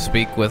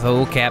 Speak with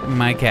old Captain,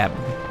 my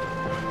captain.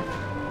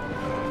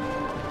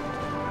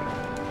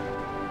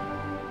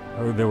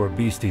 Heard there were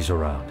beasties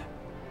around.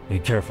 Be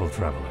careful,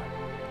 traveler.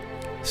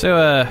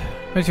 So,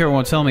 Bentior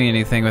won't tell me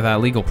anything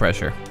without legal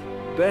pressure.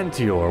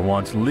 Bentior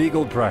wants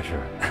legal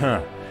pressure.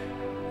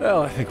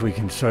 Well, I think we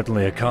can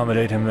certainly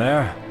accommodate him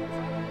there.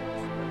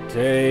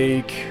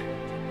 Take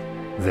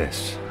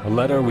this. A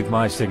letter with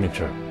my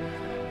signature.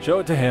 Show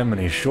it to him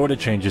and he's sure to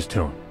change his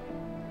tune.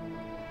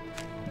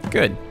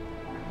 Good.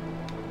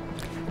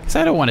 Because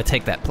I don't want to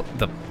take that,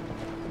 the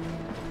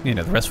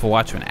Restful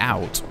Watchman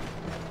out.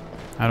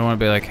 I don't want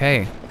to be like,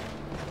 hey,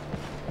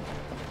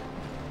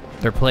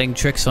 they're playing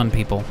tricks on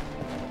people.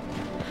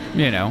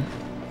 You know.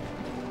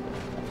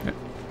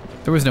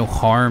 There was no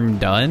harm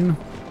done.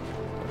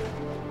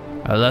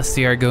 Unless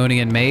the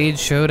Argonian mage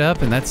showed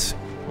up and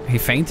he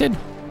fainted?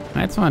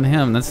 That's on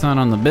him, that's not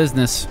on the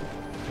business.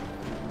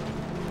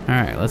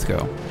 Alright, let's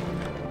go.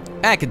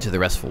 Back into the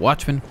Restful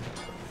Watchman.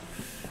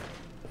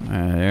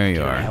 There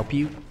you are. Can I help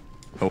you?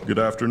 Oh, good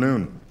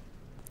afternoon.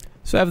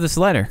 So I have this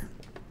letter.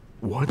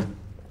 What?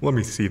 Let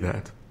me see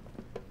that.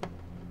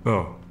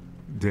 Oh,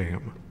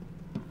 damn.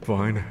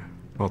 Fine,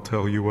 I'll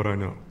tell you what I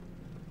know.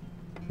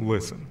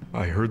 Listen,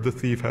 I heard the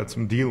thief had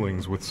some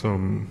dealings with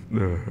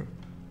some,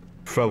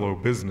 fellow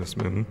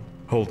businessmen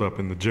holed up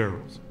in the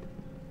Gerals.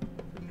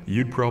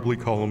 You'd probably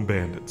call them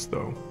bandits,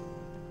 though.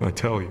 I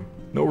tell you,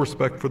 no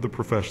respect for the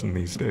profession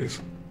these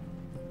days.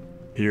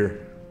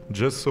 Here,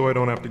 just so I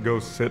don't have to go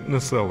sit in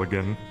a cell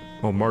again,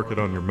 I'll mark it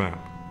on your map.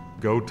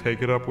 Go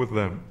take it up with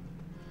them.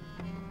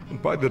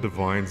 And by the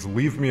divines,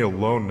 leave me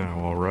alone now,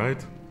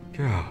 alright?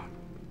 God.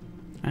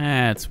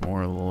 That's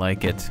more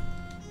like it.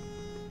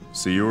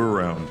 See you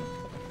around.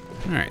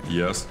 Alright.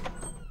 Yes?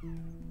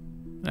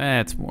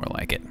 That's more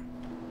like it.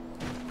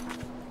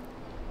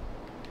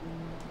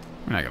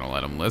 We're not gonna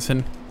let him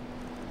listen.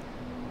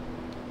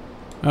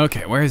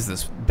 Okay, where is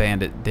this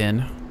bandit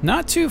den?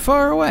 Not too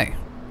far away.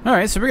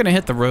 Alright, so we're gonna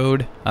hit the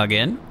road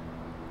again.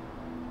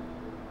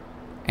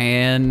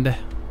 And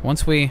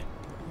once we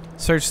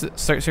start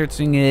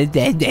searching,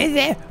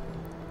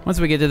 once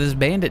we get to this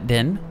bandit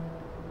den,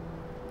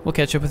 we'll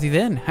catch up with you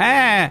then.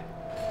 Ha!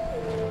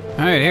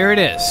 Alright, here it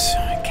is.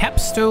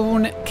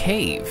 Capstone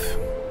Cave.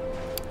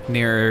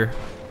 Near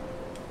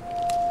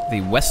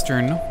the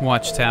Western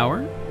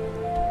Watchtower.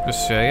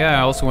 Just show you, I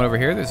also went over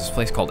here. There's this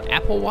place called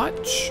Apple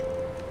Watch.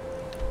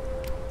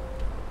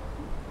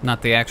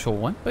 Not the actual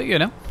one, but you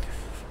know.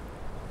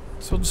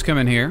 So we'll just come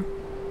in here.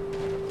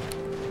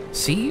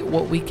 See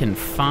what we can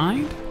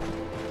find.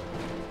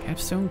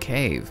 Capstone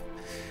Cave.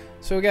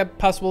 So we got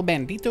possible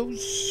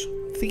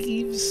banditos,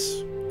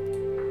 thieves.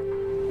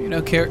 You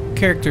know,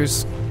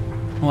 characters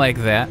like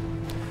that.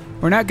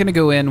 We're not going to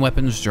go in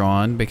weapons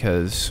drawn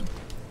because,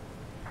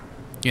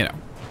 you know.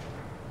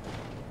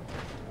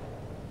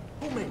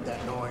 Who made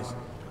that noise?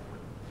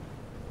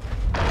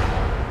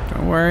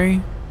 Don't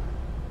worry.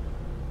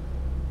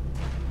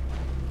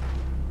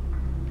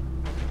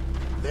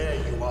 There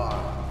you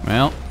are.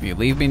 Well, you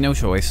leave me no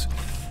choice.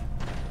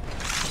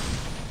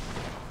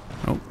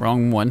 Oh,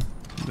 wrong one.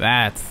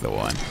 That's the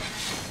one.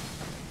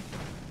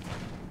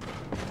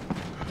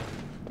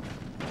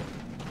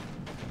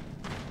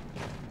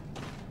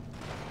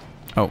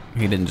 Oh,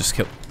 he didn't just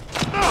kill.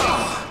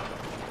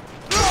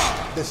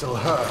 This'll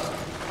hurt.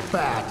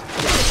 Bad.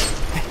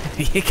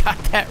 You got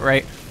that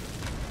right.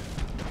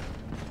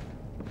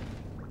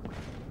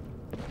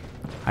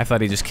 I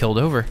thought he just killed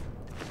over.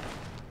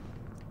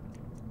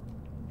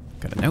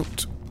 Got a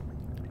note.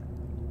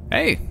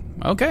 Hey,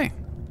 okay.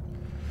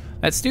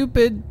 That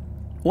stupid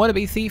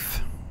wannabe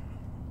thief.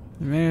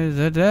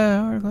 It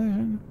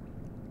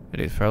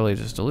is probably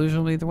just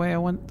delusionally the way I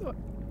went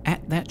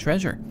at that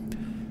treasure.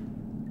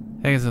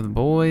 Thanks to the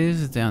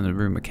boys down to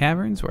Bruma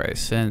Caverns where I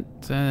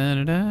sent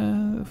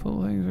the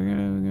full things we're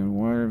gonna get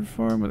water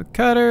for with the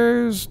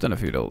cutters. Done a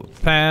few old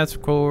paths,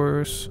 of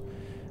course.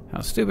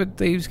 How stupid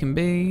thieves can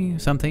be.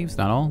 Some thieves,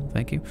 not all.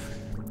 Thank you.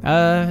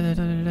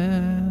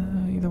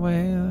 Either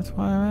way, that's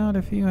why I'm out.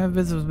 If you have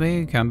business with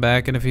me, come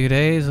back in a few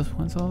days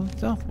once all is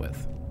dealt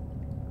with.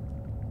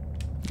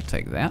 I'll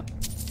take that.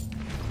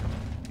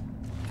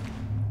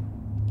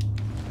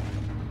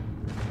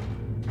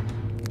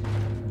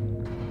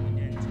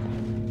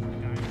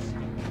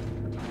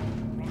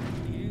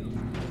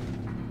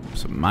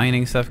 Some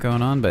mining stuff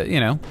going on, but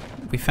you know,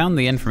 we found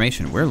the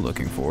information we're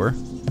looking for.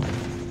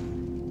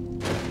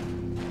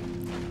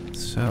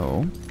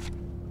 So,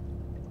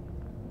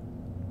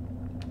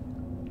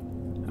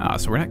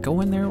 so we're not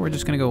going there. We're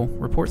just gonna go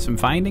report some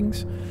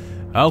findings.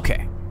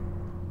 Okay.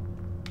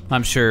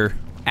 I'm sure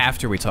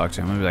after we talk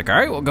to him, we'll be like, all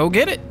right, we'll go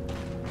get it.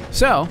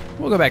 So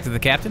we'll go back to the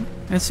captain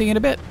and see you in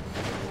a bit.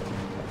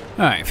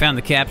 All right, found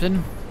the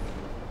captain.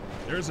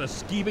 There's a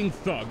scheming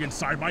thug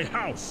inside my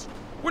house.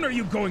 When are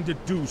you going to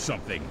do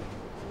something?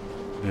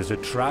 There's a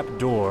trap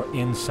door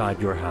inside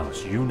your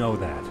house. You know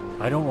that.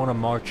 I don't want to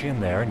march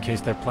in there in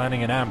case they're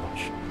planning an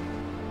ambush.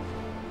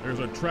 There's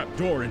a trap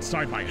door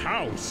inside my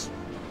house.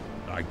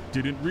 I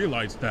didn't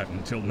realize that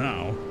until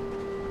now.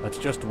 Let's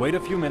just wait a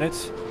few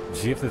minutes,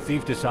 see if the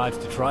thief decides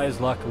to try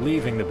his luck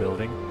leaving the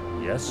building.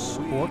 Yes,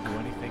 or do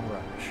anything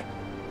rash.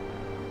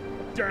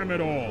 Damn it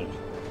all!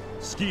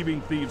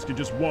 Scheming thieves can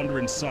just wander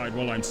inside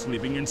while I'm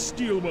sleeping and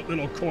steal what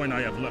little coin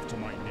I have left to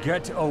my name.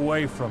 Get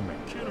away from me.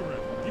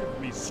 Kinneret, give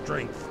me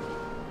strength.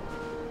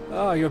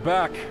 Ah, you're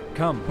back.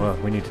 Come. Well,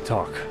 we need to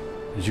talk.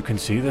 As you can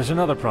see, there's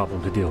another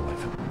problem to deal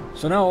with.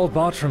 So now old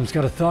Bartram's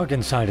got a thug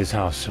inside his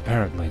house,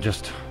 apparently.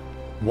 Just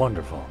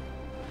wonderful.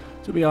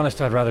 To be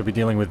honest, I'd rather be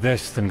dealing with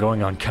this than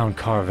going on Count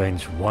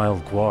Carvain's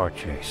wild guar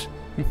chase.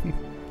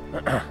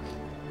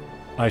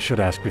 I should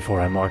ask before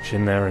I march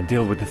in there and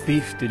deal with the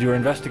thief. Did your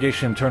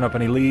investigation turn up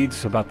any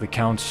leads about the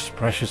Count's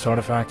precious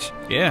artifacts?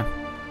 Yeah.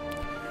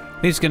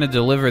 He's gonna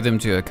deliver them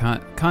to a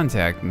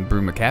contact in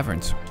Bruma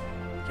Caverns.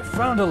 You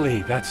found a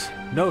lead. That's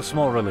no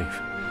small relief.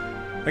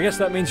 I guess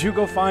that means you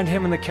go find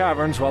him in the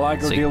caverns while I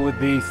go deal with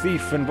the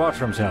thief in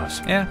Bartram's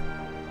house. Yeah.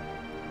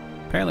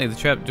 Apparently the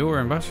trap door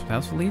in Bartram's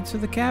house leads to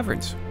the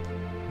caverns.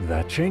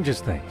 That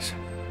changes things.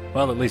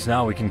 Well, at least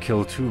now we can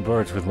kill two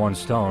birds with one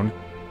stone.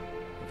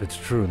 If it's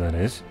true, that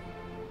is.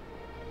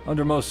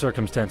 Under most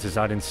circumstances,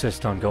 I'd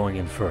insist on going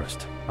in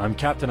first. I'm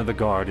captain of the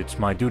guard. It's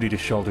my duty to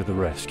shoulder the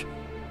risk.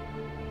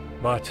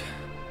 But,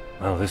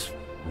 well, this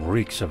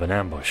reeks of an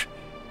ambush.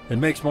 It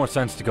makes more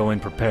sense to go in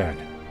prepared.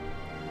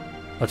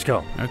 Let's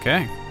go.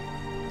 Okay.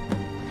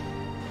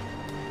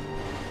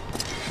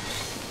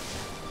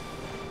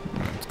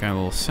 It's got a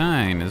little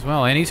sign as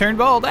well, and he turned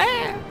bald.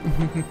 Ah!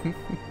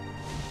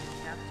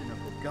 Captain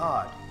of the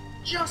guard.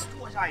 Just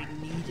what I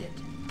needed.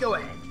 Go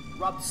ahead.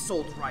 Rub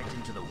salt right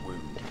into the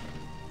wound.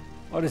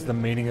 What is the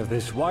meaning of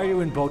this? Why are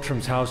you in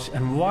Bartram's house,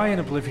 and why in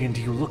Oblivion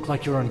do you look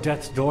like you're on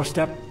death's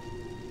doorstep?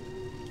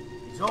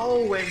 It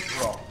all went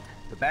wrong.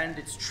 The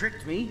bandits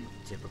tricked me.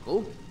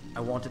 Typical. I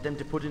wanted them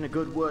to put in a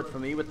good word for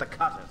me with the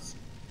cutters.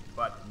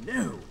 But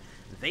no,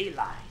 they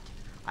lied.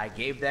 I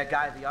gave their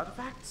guy the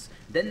artifacts,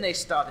 then they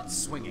started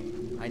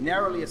swinging. I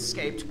narrowly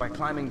escaped by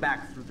climbing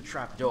back through the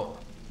trap door.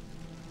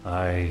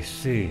 I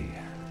see.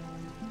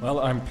 Well,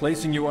 I'm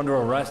placing you under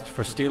arrest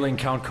for stealing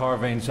Count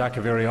Carvain's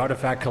Zakaviri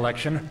artifact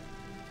collection.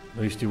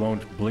 At least you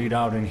won't bleed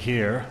out in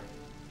here.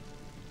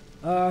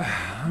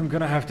 I'm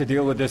gonna have to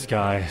deal with this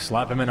guy,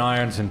 slap him in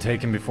irons and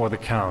take him before the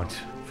Count.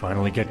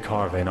 Finally get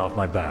Carvain off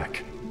my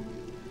back.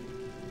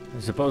 I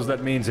suppose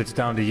that means it's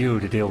down to you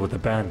to deal with the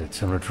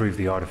bandits and retrieve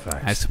the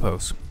artifacts. I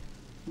suppose.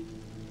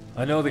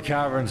 I know the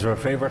caverns are a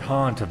favorite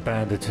haunt of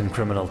bandits and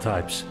criminal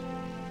types.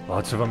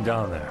 Lots of them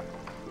down there.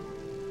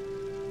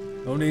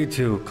 No need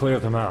to clear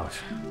them out.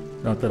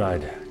 Not that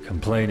I'd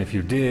complain if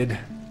you did.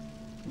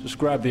 Just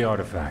grab the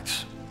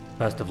artifacts.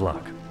 Best of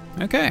luck.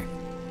 Okay.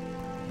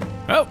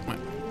 Oh,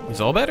 it's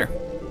all better.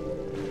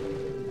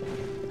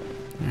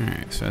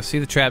 Alright, so I see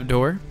the trap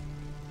door.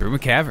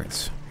 Bruma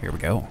Caverns. Here we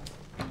go.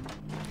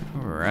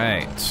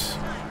 Alright.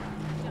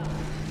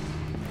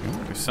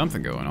 There's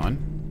something going on.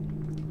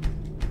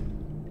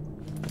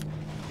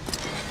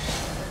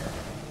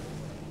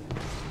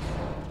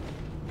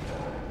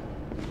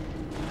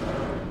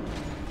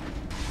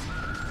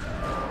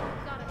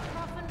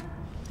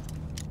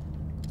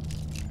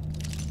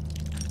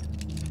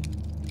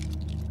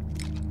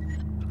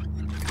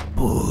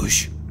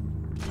 Push.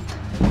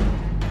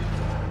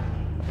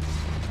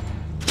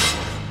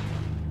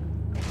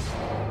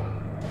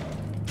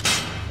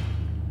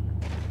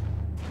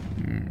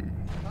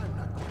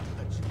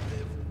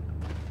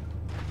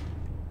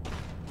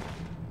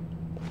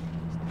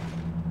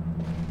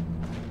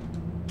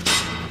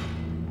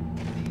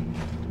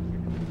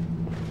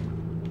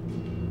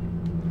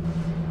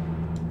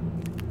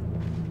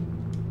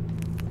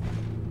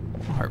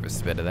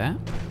 Harvest a bit of that.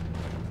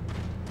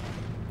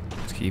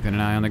 Just keeping an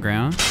eye on the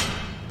ground.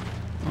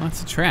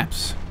 Lots of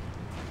traps.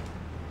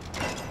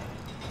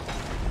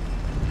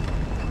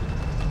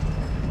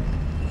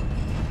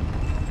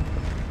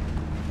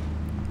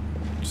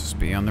 Just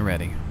be on the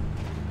ready.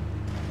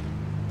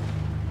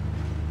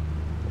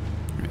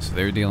 Alright, so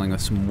they're dealing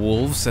with some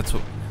wolves. That's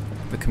what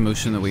the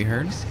commotion that we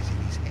heard.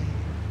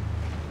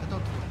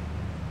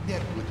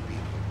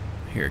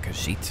 Here,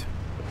 Khajiit.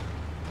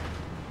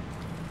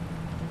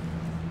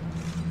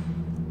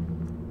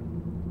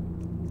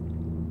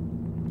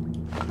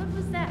 What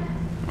was that?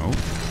 Oh.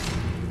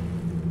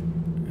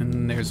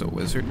 And there's a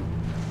wizard.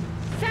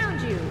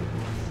 Found you.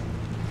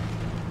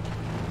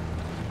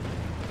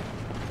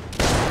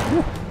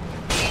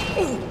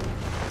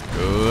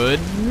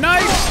 Good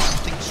night!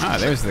 Ah,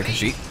 there's the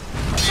Khajiit.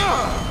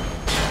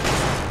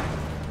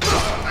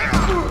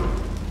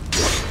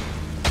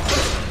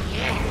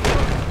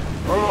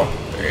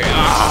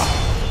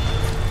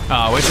 Oh,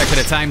 I wish I could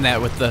have timed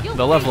that with the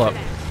level up.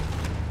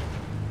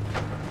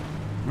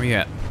 Where you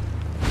at?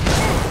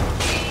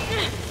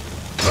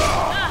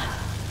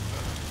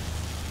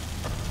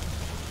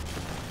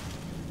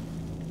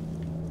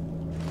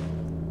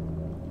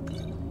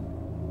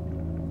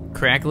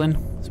 Crackling?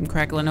 Some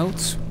crackling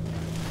oats?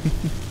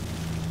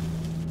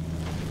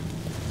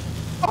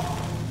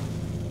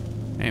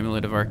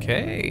 Amulet of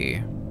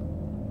Archay.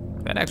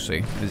 That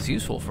actually is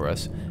useful for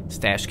us.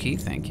 Stash key,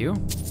 thank you.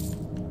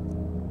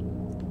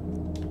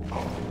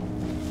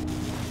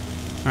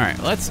 Alright,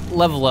 let's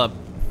level up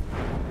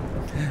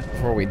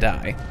before we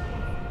die.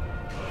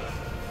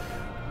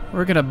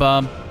 We're gonna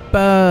bump...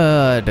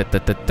 I'm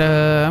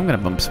gonna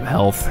bump some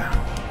health.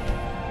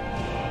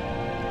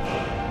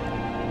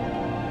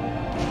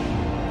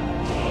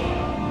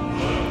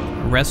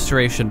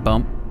 Restoration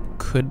bump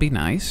could be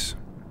nice.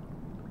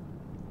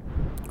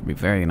 Could be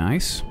very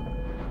nice.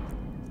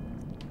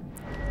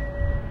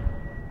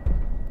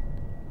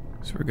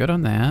 So we're good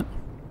on that.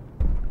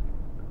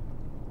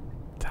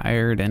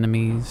 Tired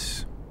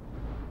enemies.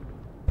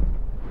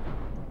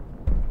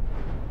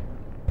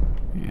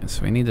 Yeah,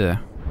 so we need to...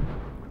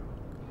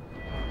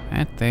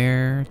 That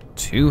there.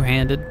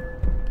 Two-handed.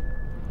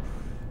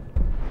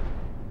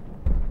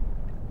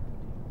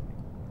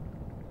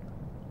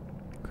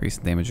 Increase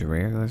the damage of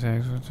regular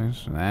attacks.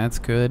 That's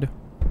good.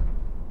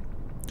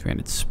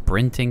 Two-handed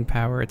sprinting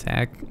power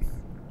attack.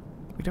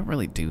 We don't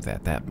really do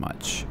that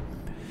much.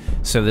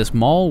 So this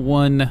Maul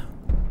one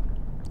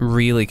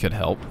really could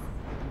help.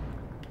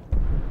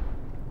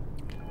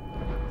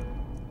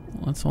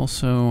 Let's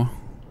also...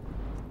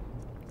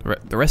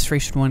 The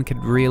restoration one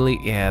could really...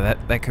 Yeah,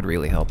 that could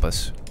really help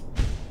us.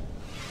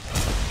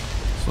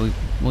 So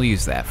we'll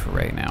use that for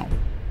right now.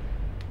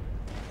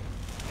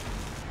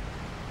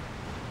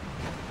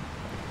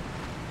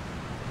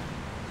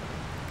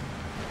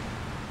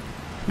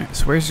 Alright,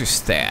 so where's your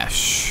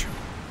stash?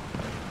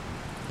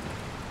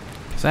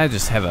 Because I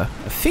just have a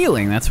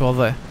feeling that's where all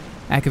the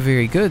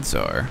Akaviri goods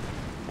are.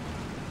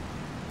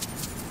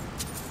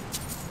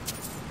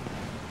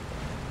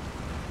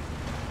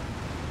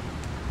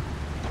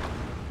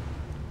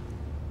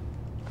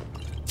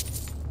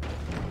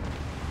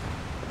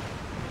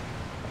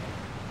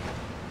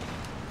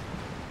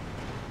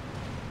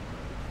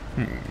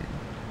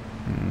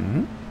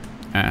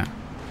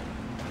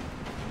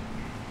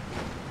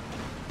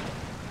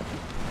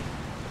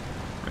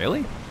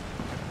 Really?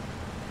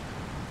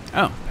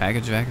 Oh,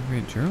 package of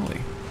Akaviri jewelry.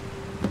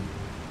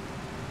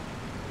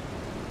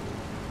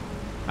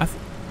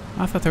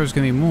 I thought there was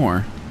gonna be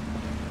more.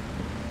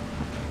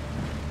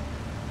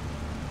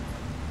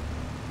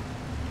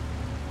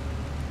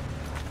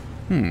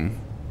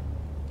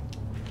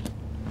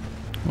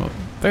 Well,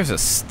 there's a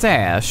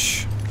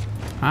stash.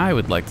 I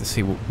would like to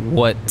see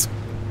what...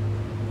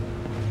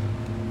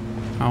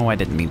 Oh, I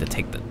didn't mean to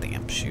take the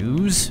damn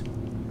shoes.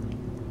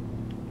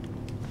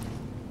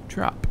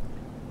 Drop.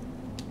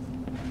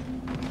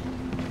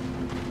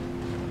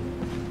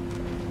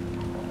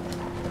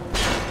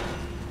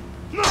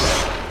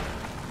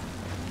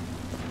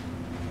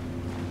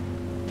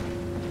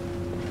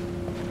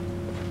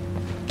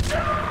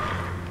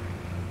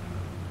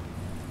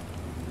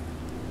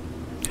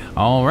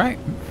 All right.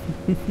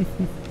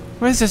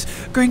 What is this?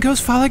 Green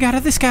ghost falling out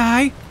of the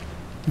sky?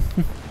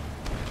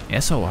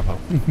 Yes, oh, Wabo.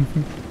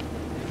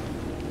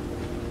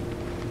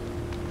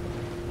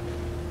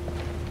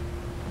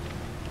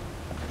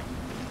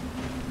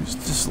 There's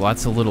just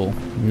lots of little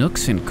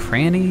nooks and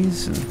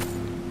crannies and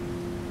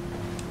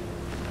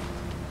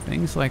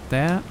things like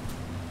that.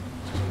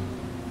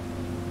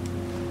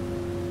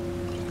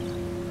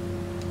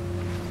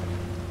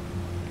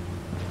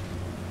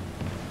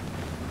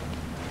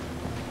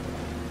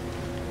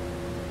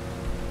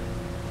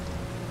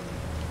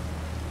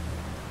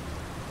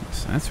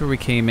 So that's where we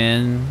came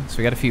in. So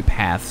we got a few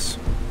paths,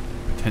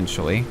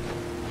 potentially.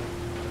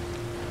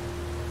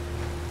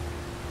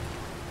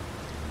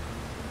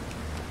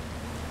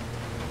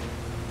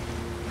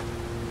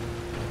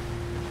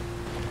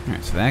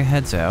 Alright, so that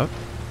heads out.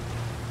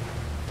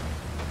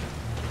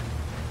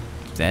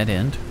 Dead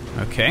end.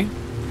 Okay.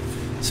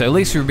 So at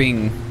least we're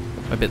being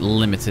a bit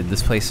limited.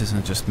 This place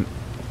isn't just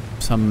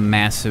some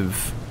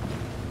massive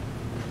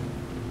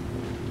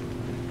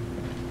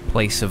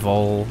place of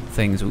all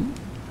things. Ooh,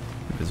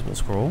 invisible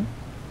scroll.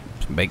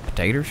 Some baked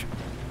potatoes.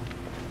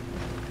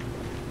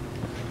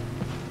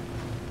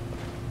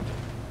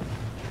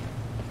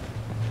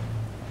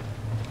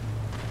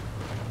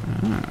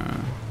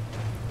 Ah.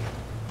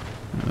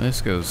 Now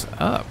this goes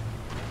up.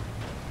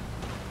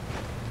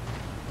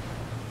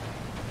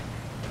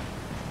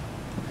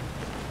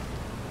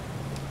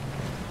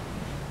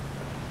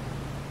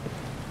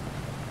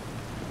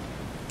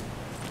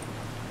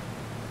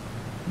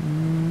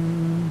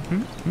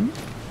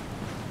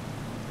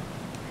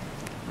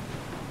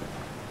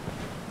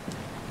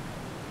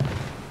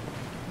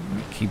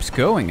 Keeps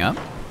going up.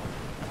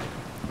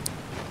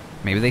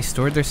 Maybe they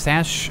stored their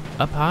stash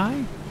up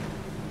high?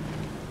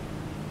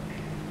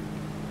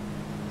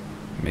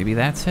 Maybe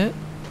that's it?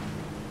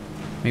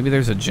 Maybe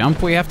there's a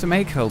jump we have to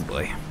make? Oh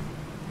boy.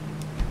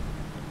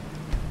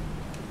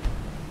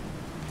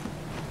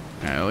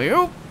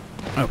 Alley-oop.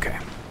 Okay.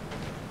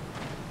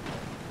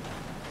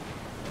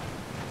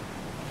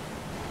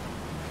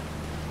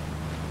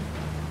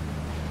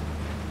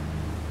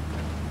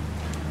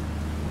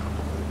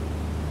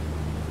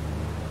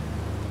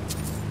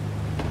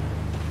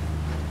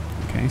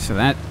 Okay, so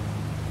that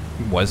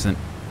wasn't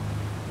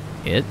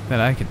it that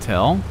I could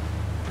tell.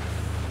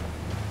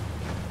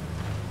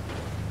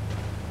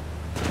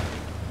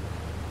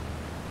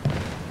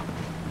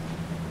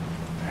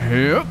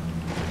 Yep.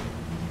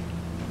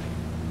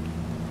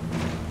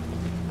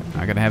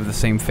 Not gonna have the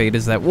same fate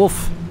as that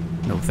wolf.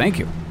 No, thank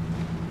you.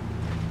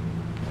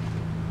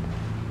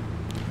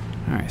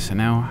 Alright, so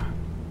now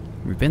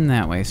we've been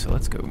that way, so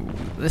let's go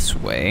this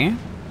way.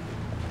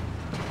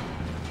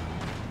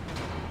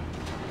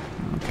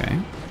 Okay.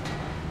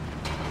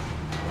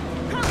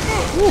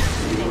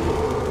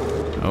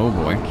 Oh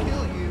boy.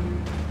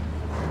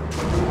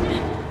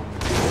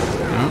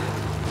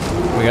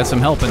 Oh, we got some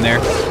help in there.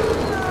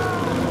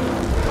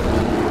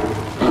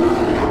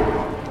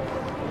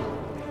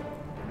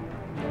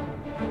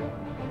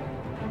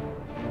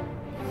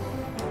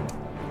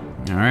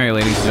 Alright,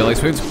 ladies and jelly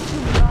foods.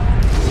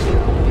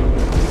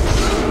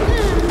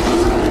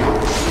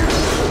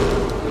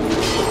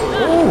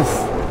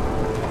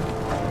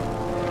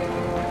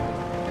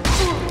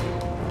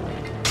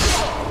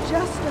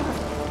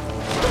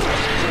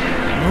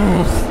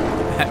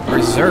 That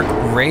berserk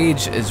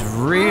rage is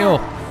real.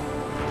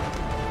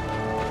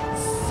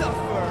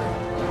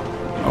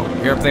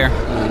 Oh, you're up there.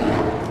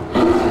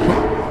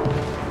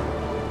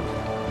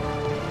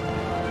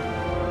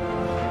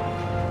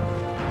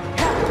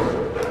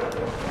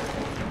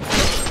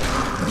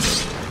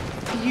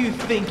 You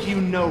think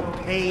you know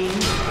pain?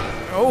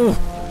 Oh.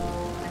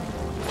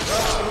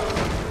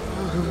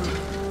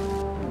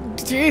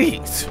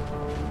 Jeez.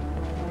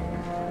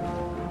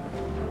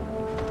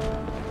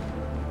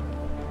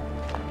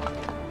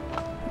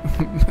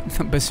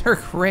 The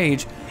berserk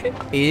rage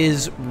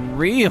is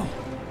real.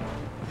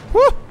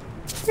 Woo!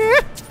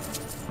 Yeah.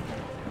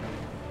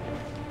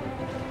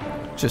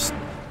 Just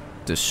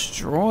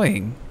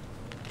destroying.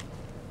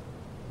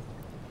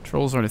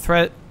 Trolls aren't a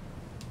threat.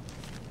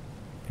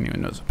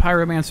 Anyone knows a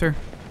pyromancer?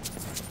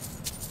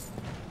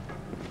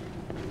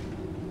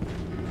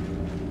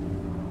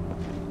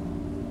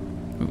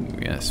 Ooh,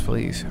 yes,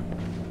 please.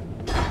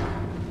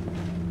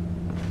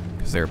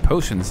 Because there are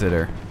potions that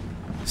are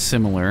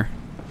similar.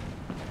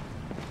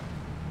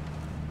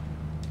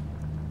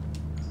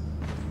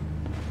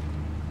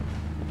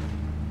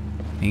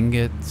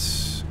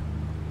 Ingots.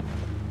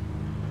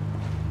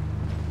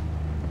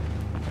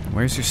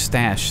 Where's your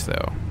stash,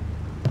 though?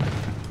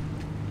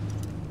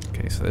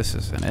 Okay, so this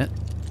isn't it.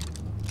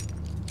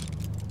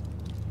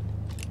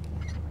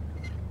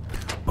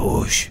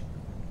 Bush.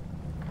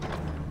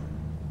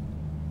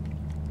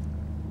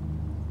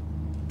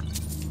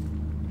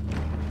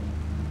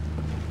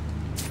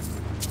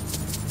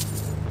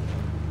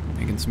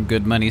 Making some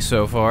good money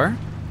so far.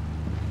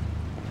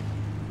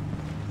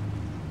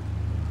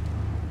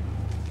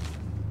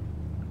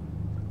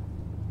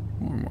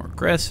 More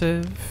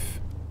aggressive.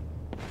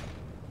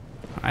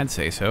 I'd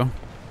say so.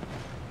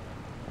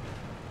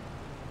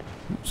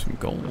 Some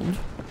gold.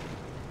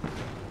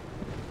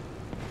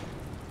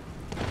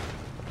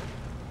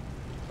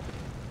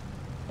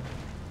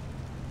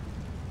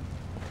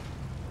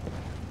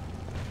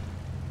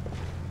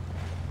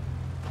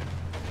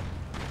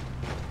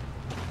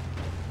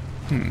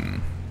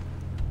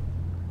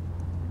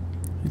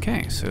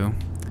 Okay, so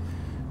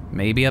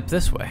maybe up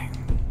this way.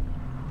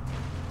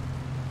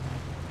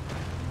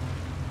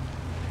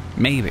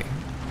 Maybe.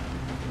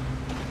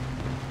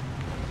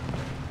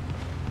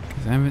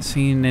 Because I haven't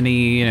seen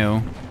any, you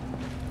know,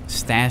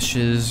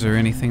 stashes or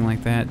anything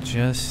like that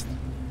just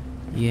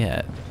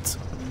yet.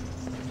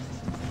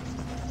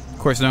 Of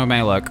course, no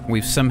my luck,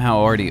 we've somehow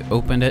already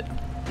opened it.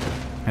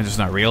 I just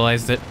not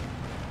realized it.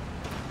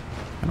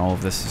 And all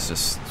of this is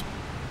just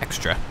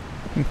extra.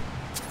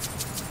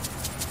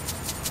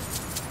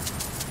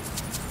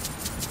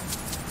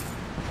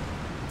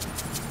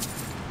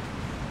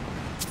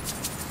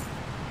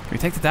 we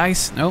take the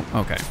dice? Nope.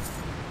 Okay.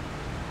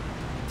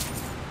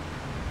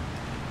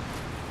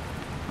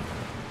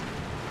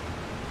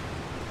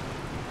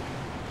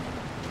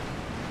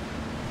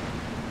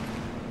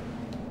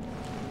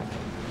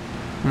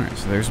 Alright,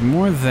 so there's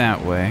more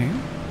that way.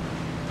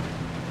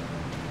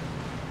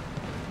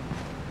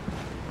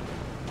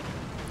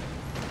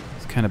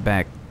 It's kind of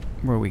back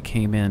where we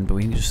came in, but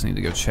we just need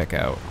to go check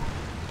out.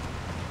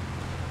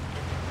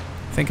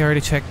 I think I already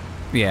checked.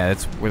 Yeah,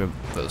 that's where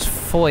those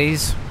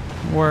foys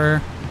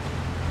were.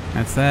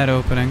 That's that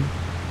opening.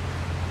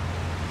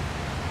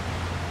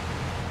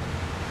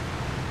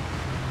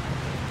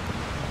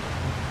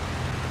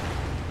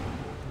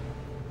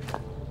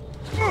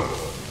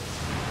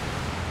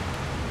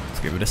 Let's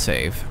give it a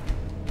save.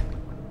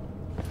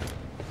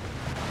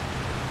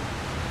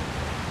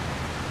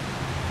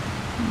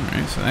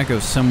 Alright, so that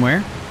goes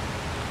somewhere.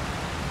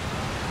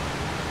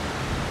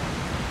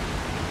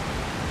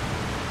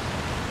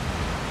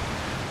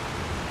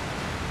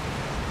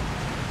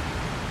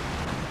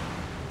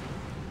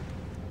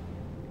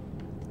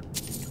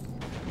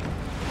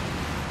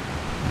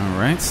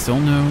 Alright, still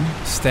no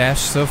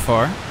stash so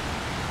far.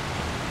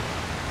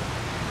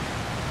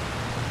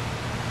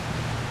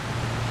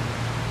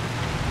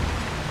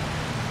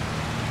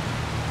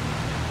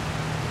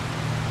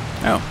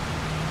 Oh.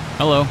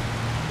 Hello.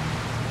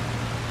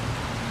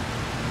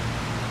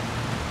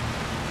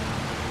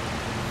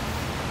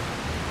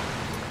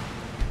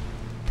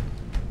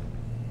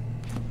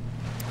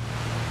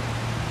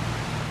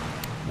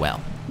 Well.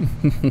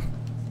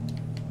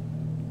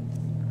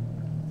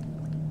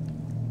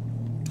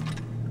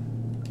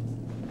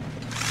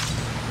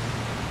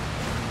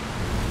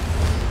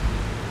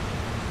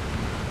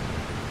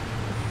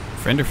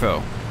 Friend or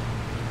foe?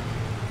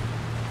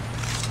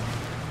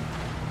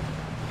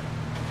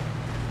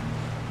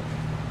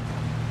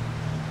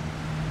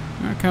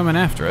 Not coming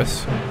after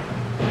us.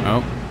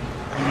 Oh.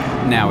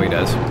 Now he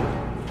does.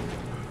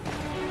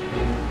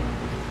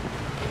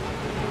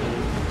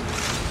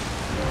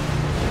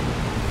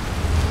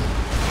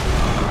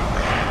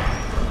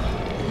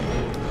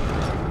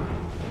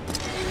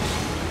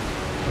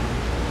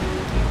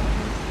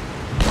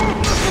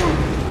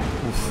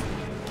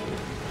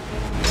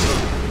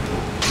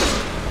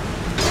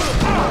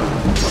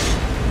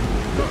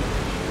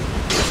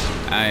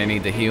 I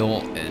need to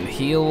heal, and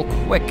heal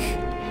quick.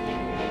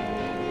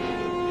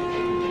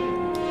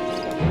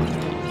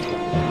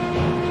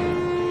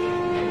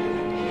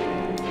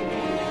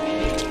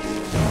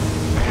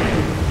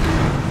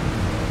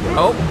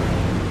 Oh.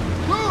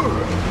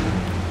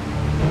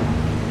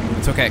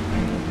 It's okay.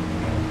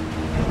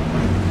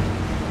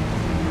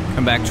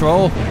 Come back,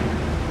 troll.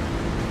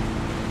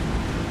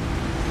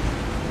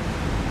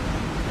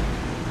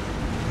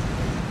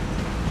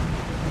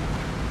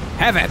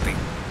 Have at thee.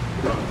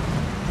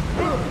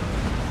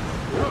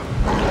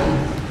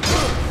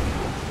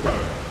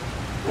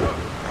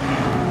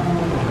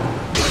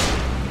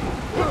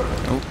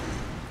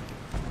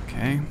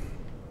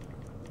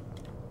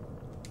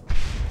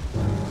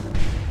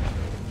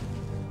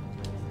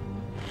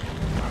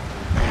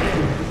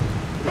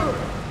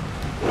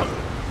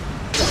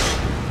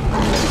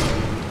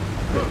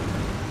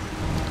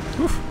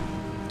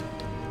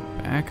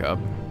 Back up.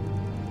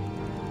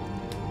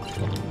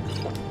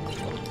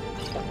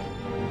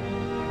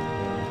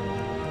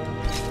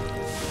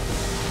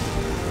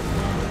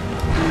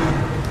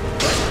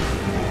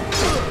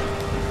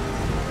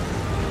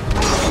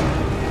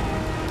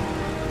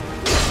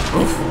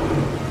 Oof.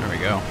 There we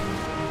go.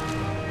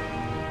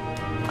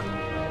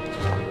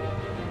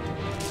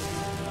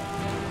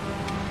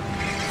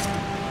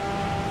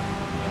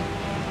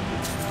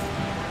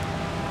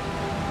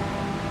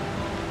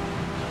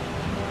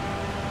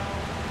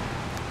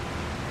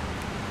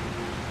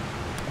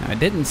 I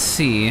didn't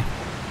see,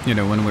 you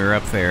know, when we were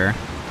up there,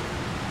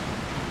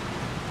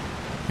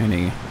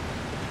 any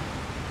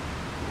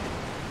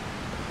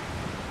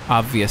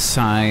obvious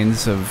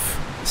signs of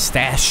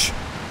stash.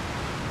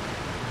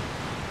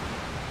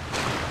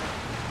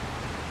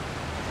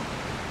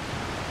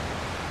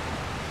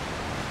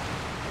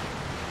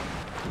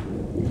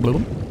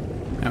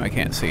 Now I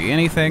can't see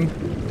anything.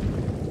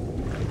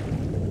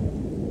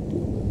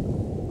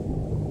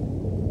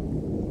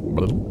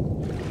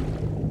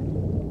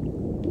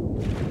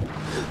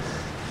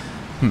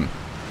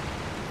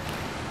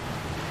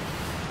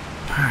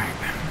 Alright,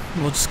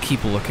 we'll just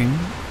keep looking.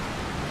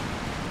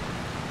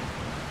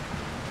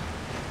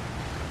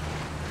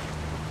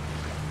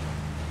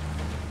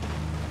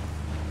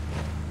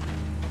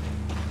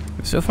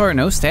 So far,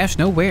 no stash,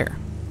 nowhere.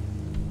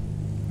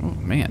 Oh,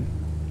 man.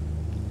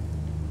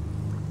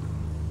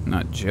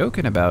 Not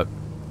joking about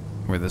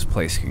where this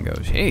place can go.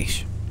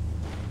 Sheesh.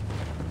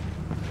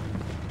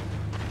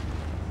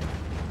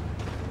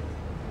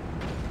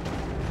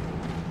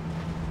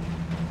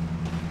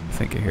 I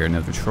think I hear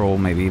another troll,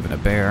 maybe even a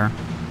bear.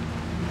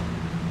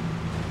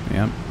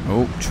 Yep.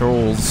 Oh,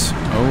 trolls.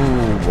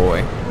 Oh,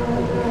 boy.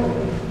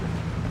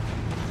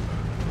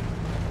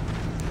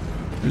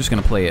 We're just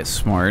gonna play it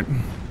smart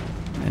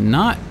and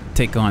not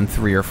take on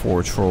 3 or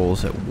 4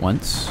 trolls at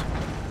once.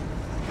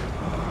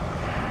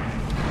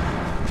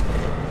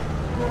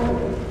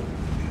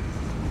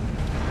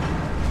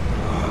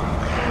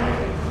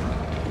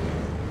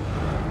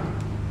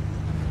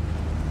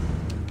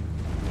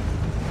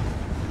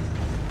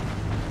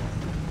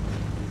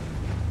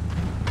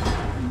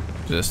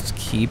 Just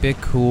keep it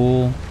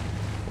cool.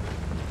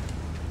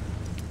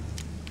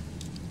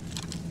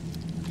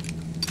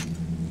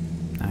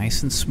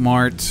 Nice and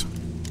smart.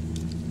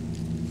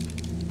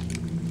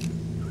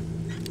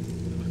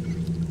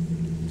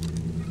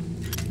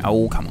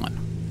 Oh, come on.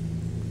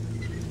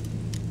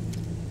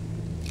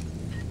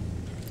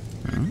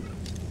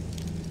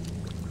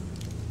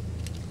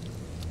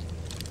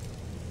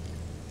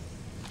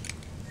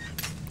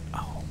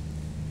 Oh.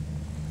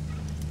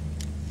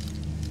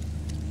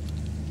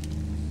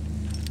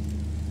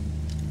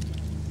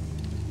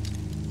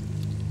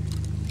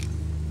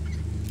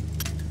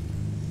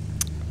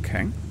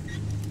 Okay.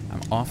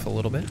 I'm off a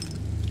little bit.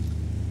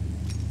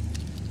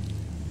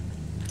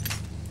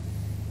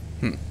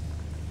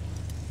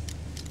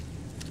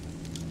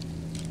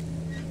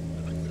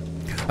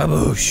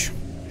 Aboosh.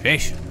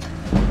 Sheesh.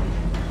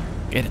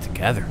 Get it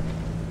together.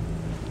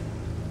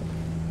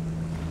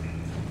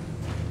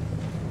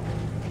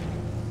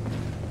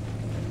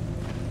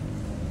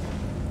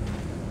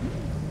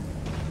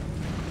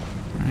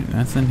 Alright,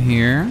 nothing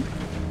here.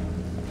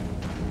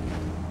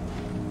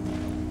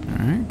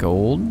 Alright,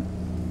 gold.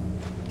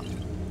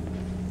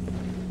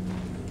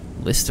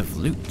 List of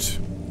loot.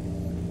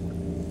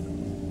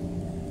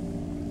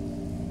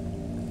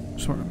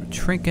 Sort of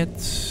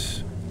trinkets.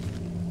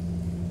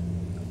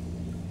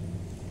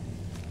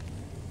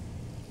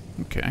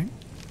 Okay.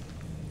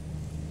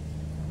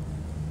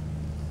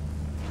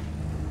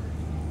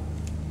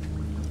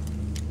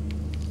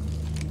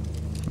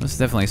 This is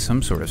definitely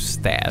some sort of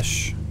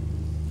stash.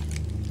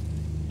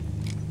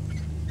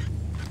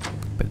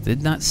 But it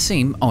did not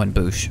seem... Oh, and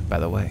Boosh, by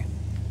the way.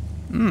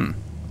 Hmm.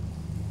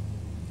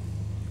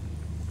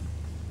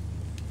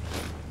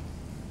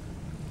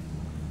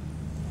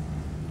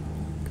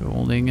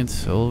 Gold ingots,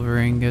 silver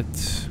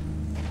ingots,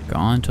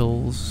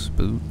 gauntles,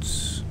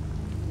 boots.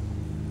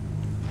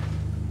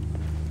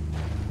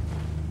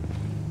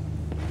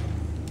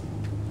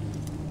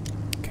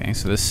 Okay,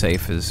 so this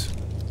safe is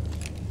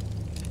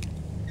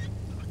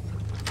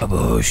a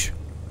bush.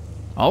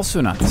 Also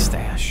not the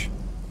stash.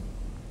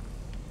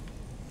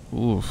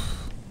 Oof.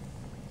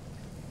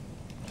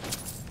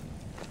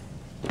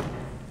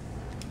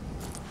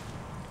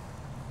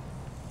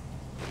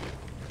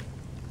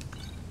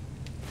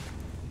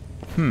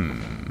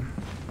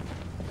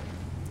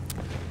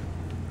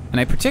 And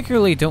I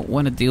particularly don't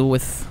want to deal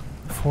with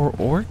 4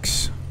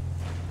 orcs.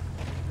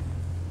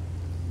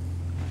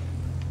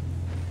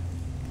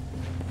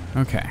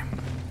 Okay.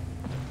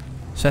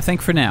 So I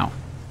think for now,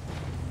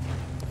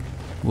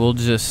 we'll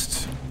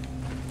just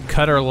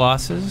cut our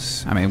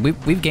losses. I mean,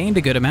 we've gained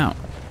a good amount.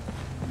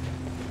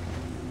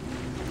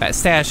 That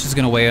stash is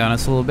going to weigh on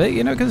us a little bit,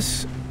 you know,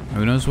 because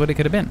who knows what it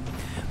could have been.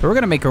 But we're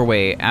going to make our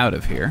way out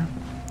of here.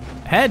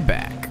 Head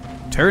back.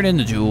 Turn in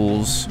the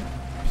jewels.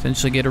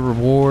 Potentially get a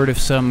reward of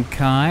some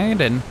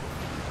kind, and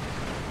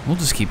we'll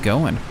just keep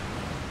going.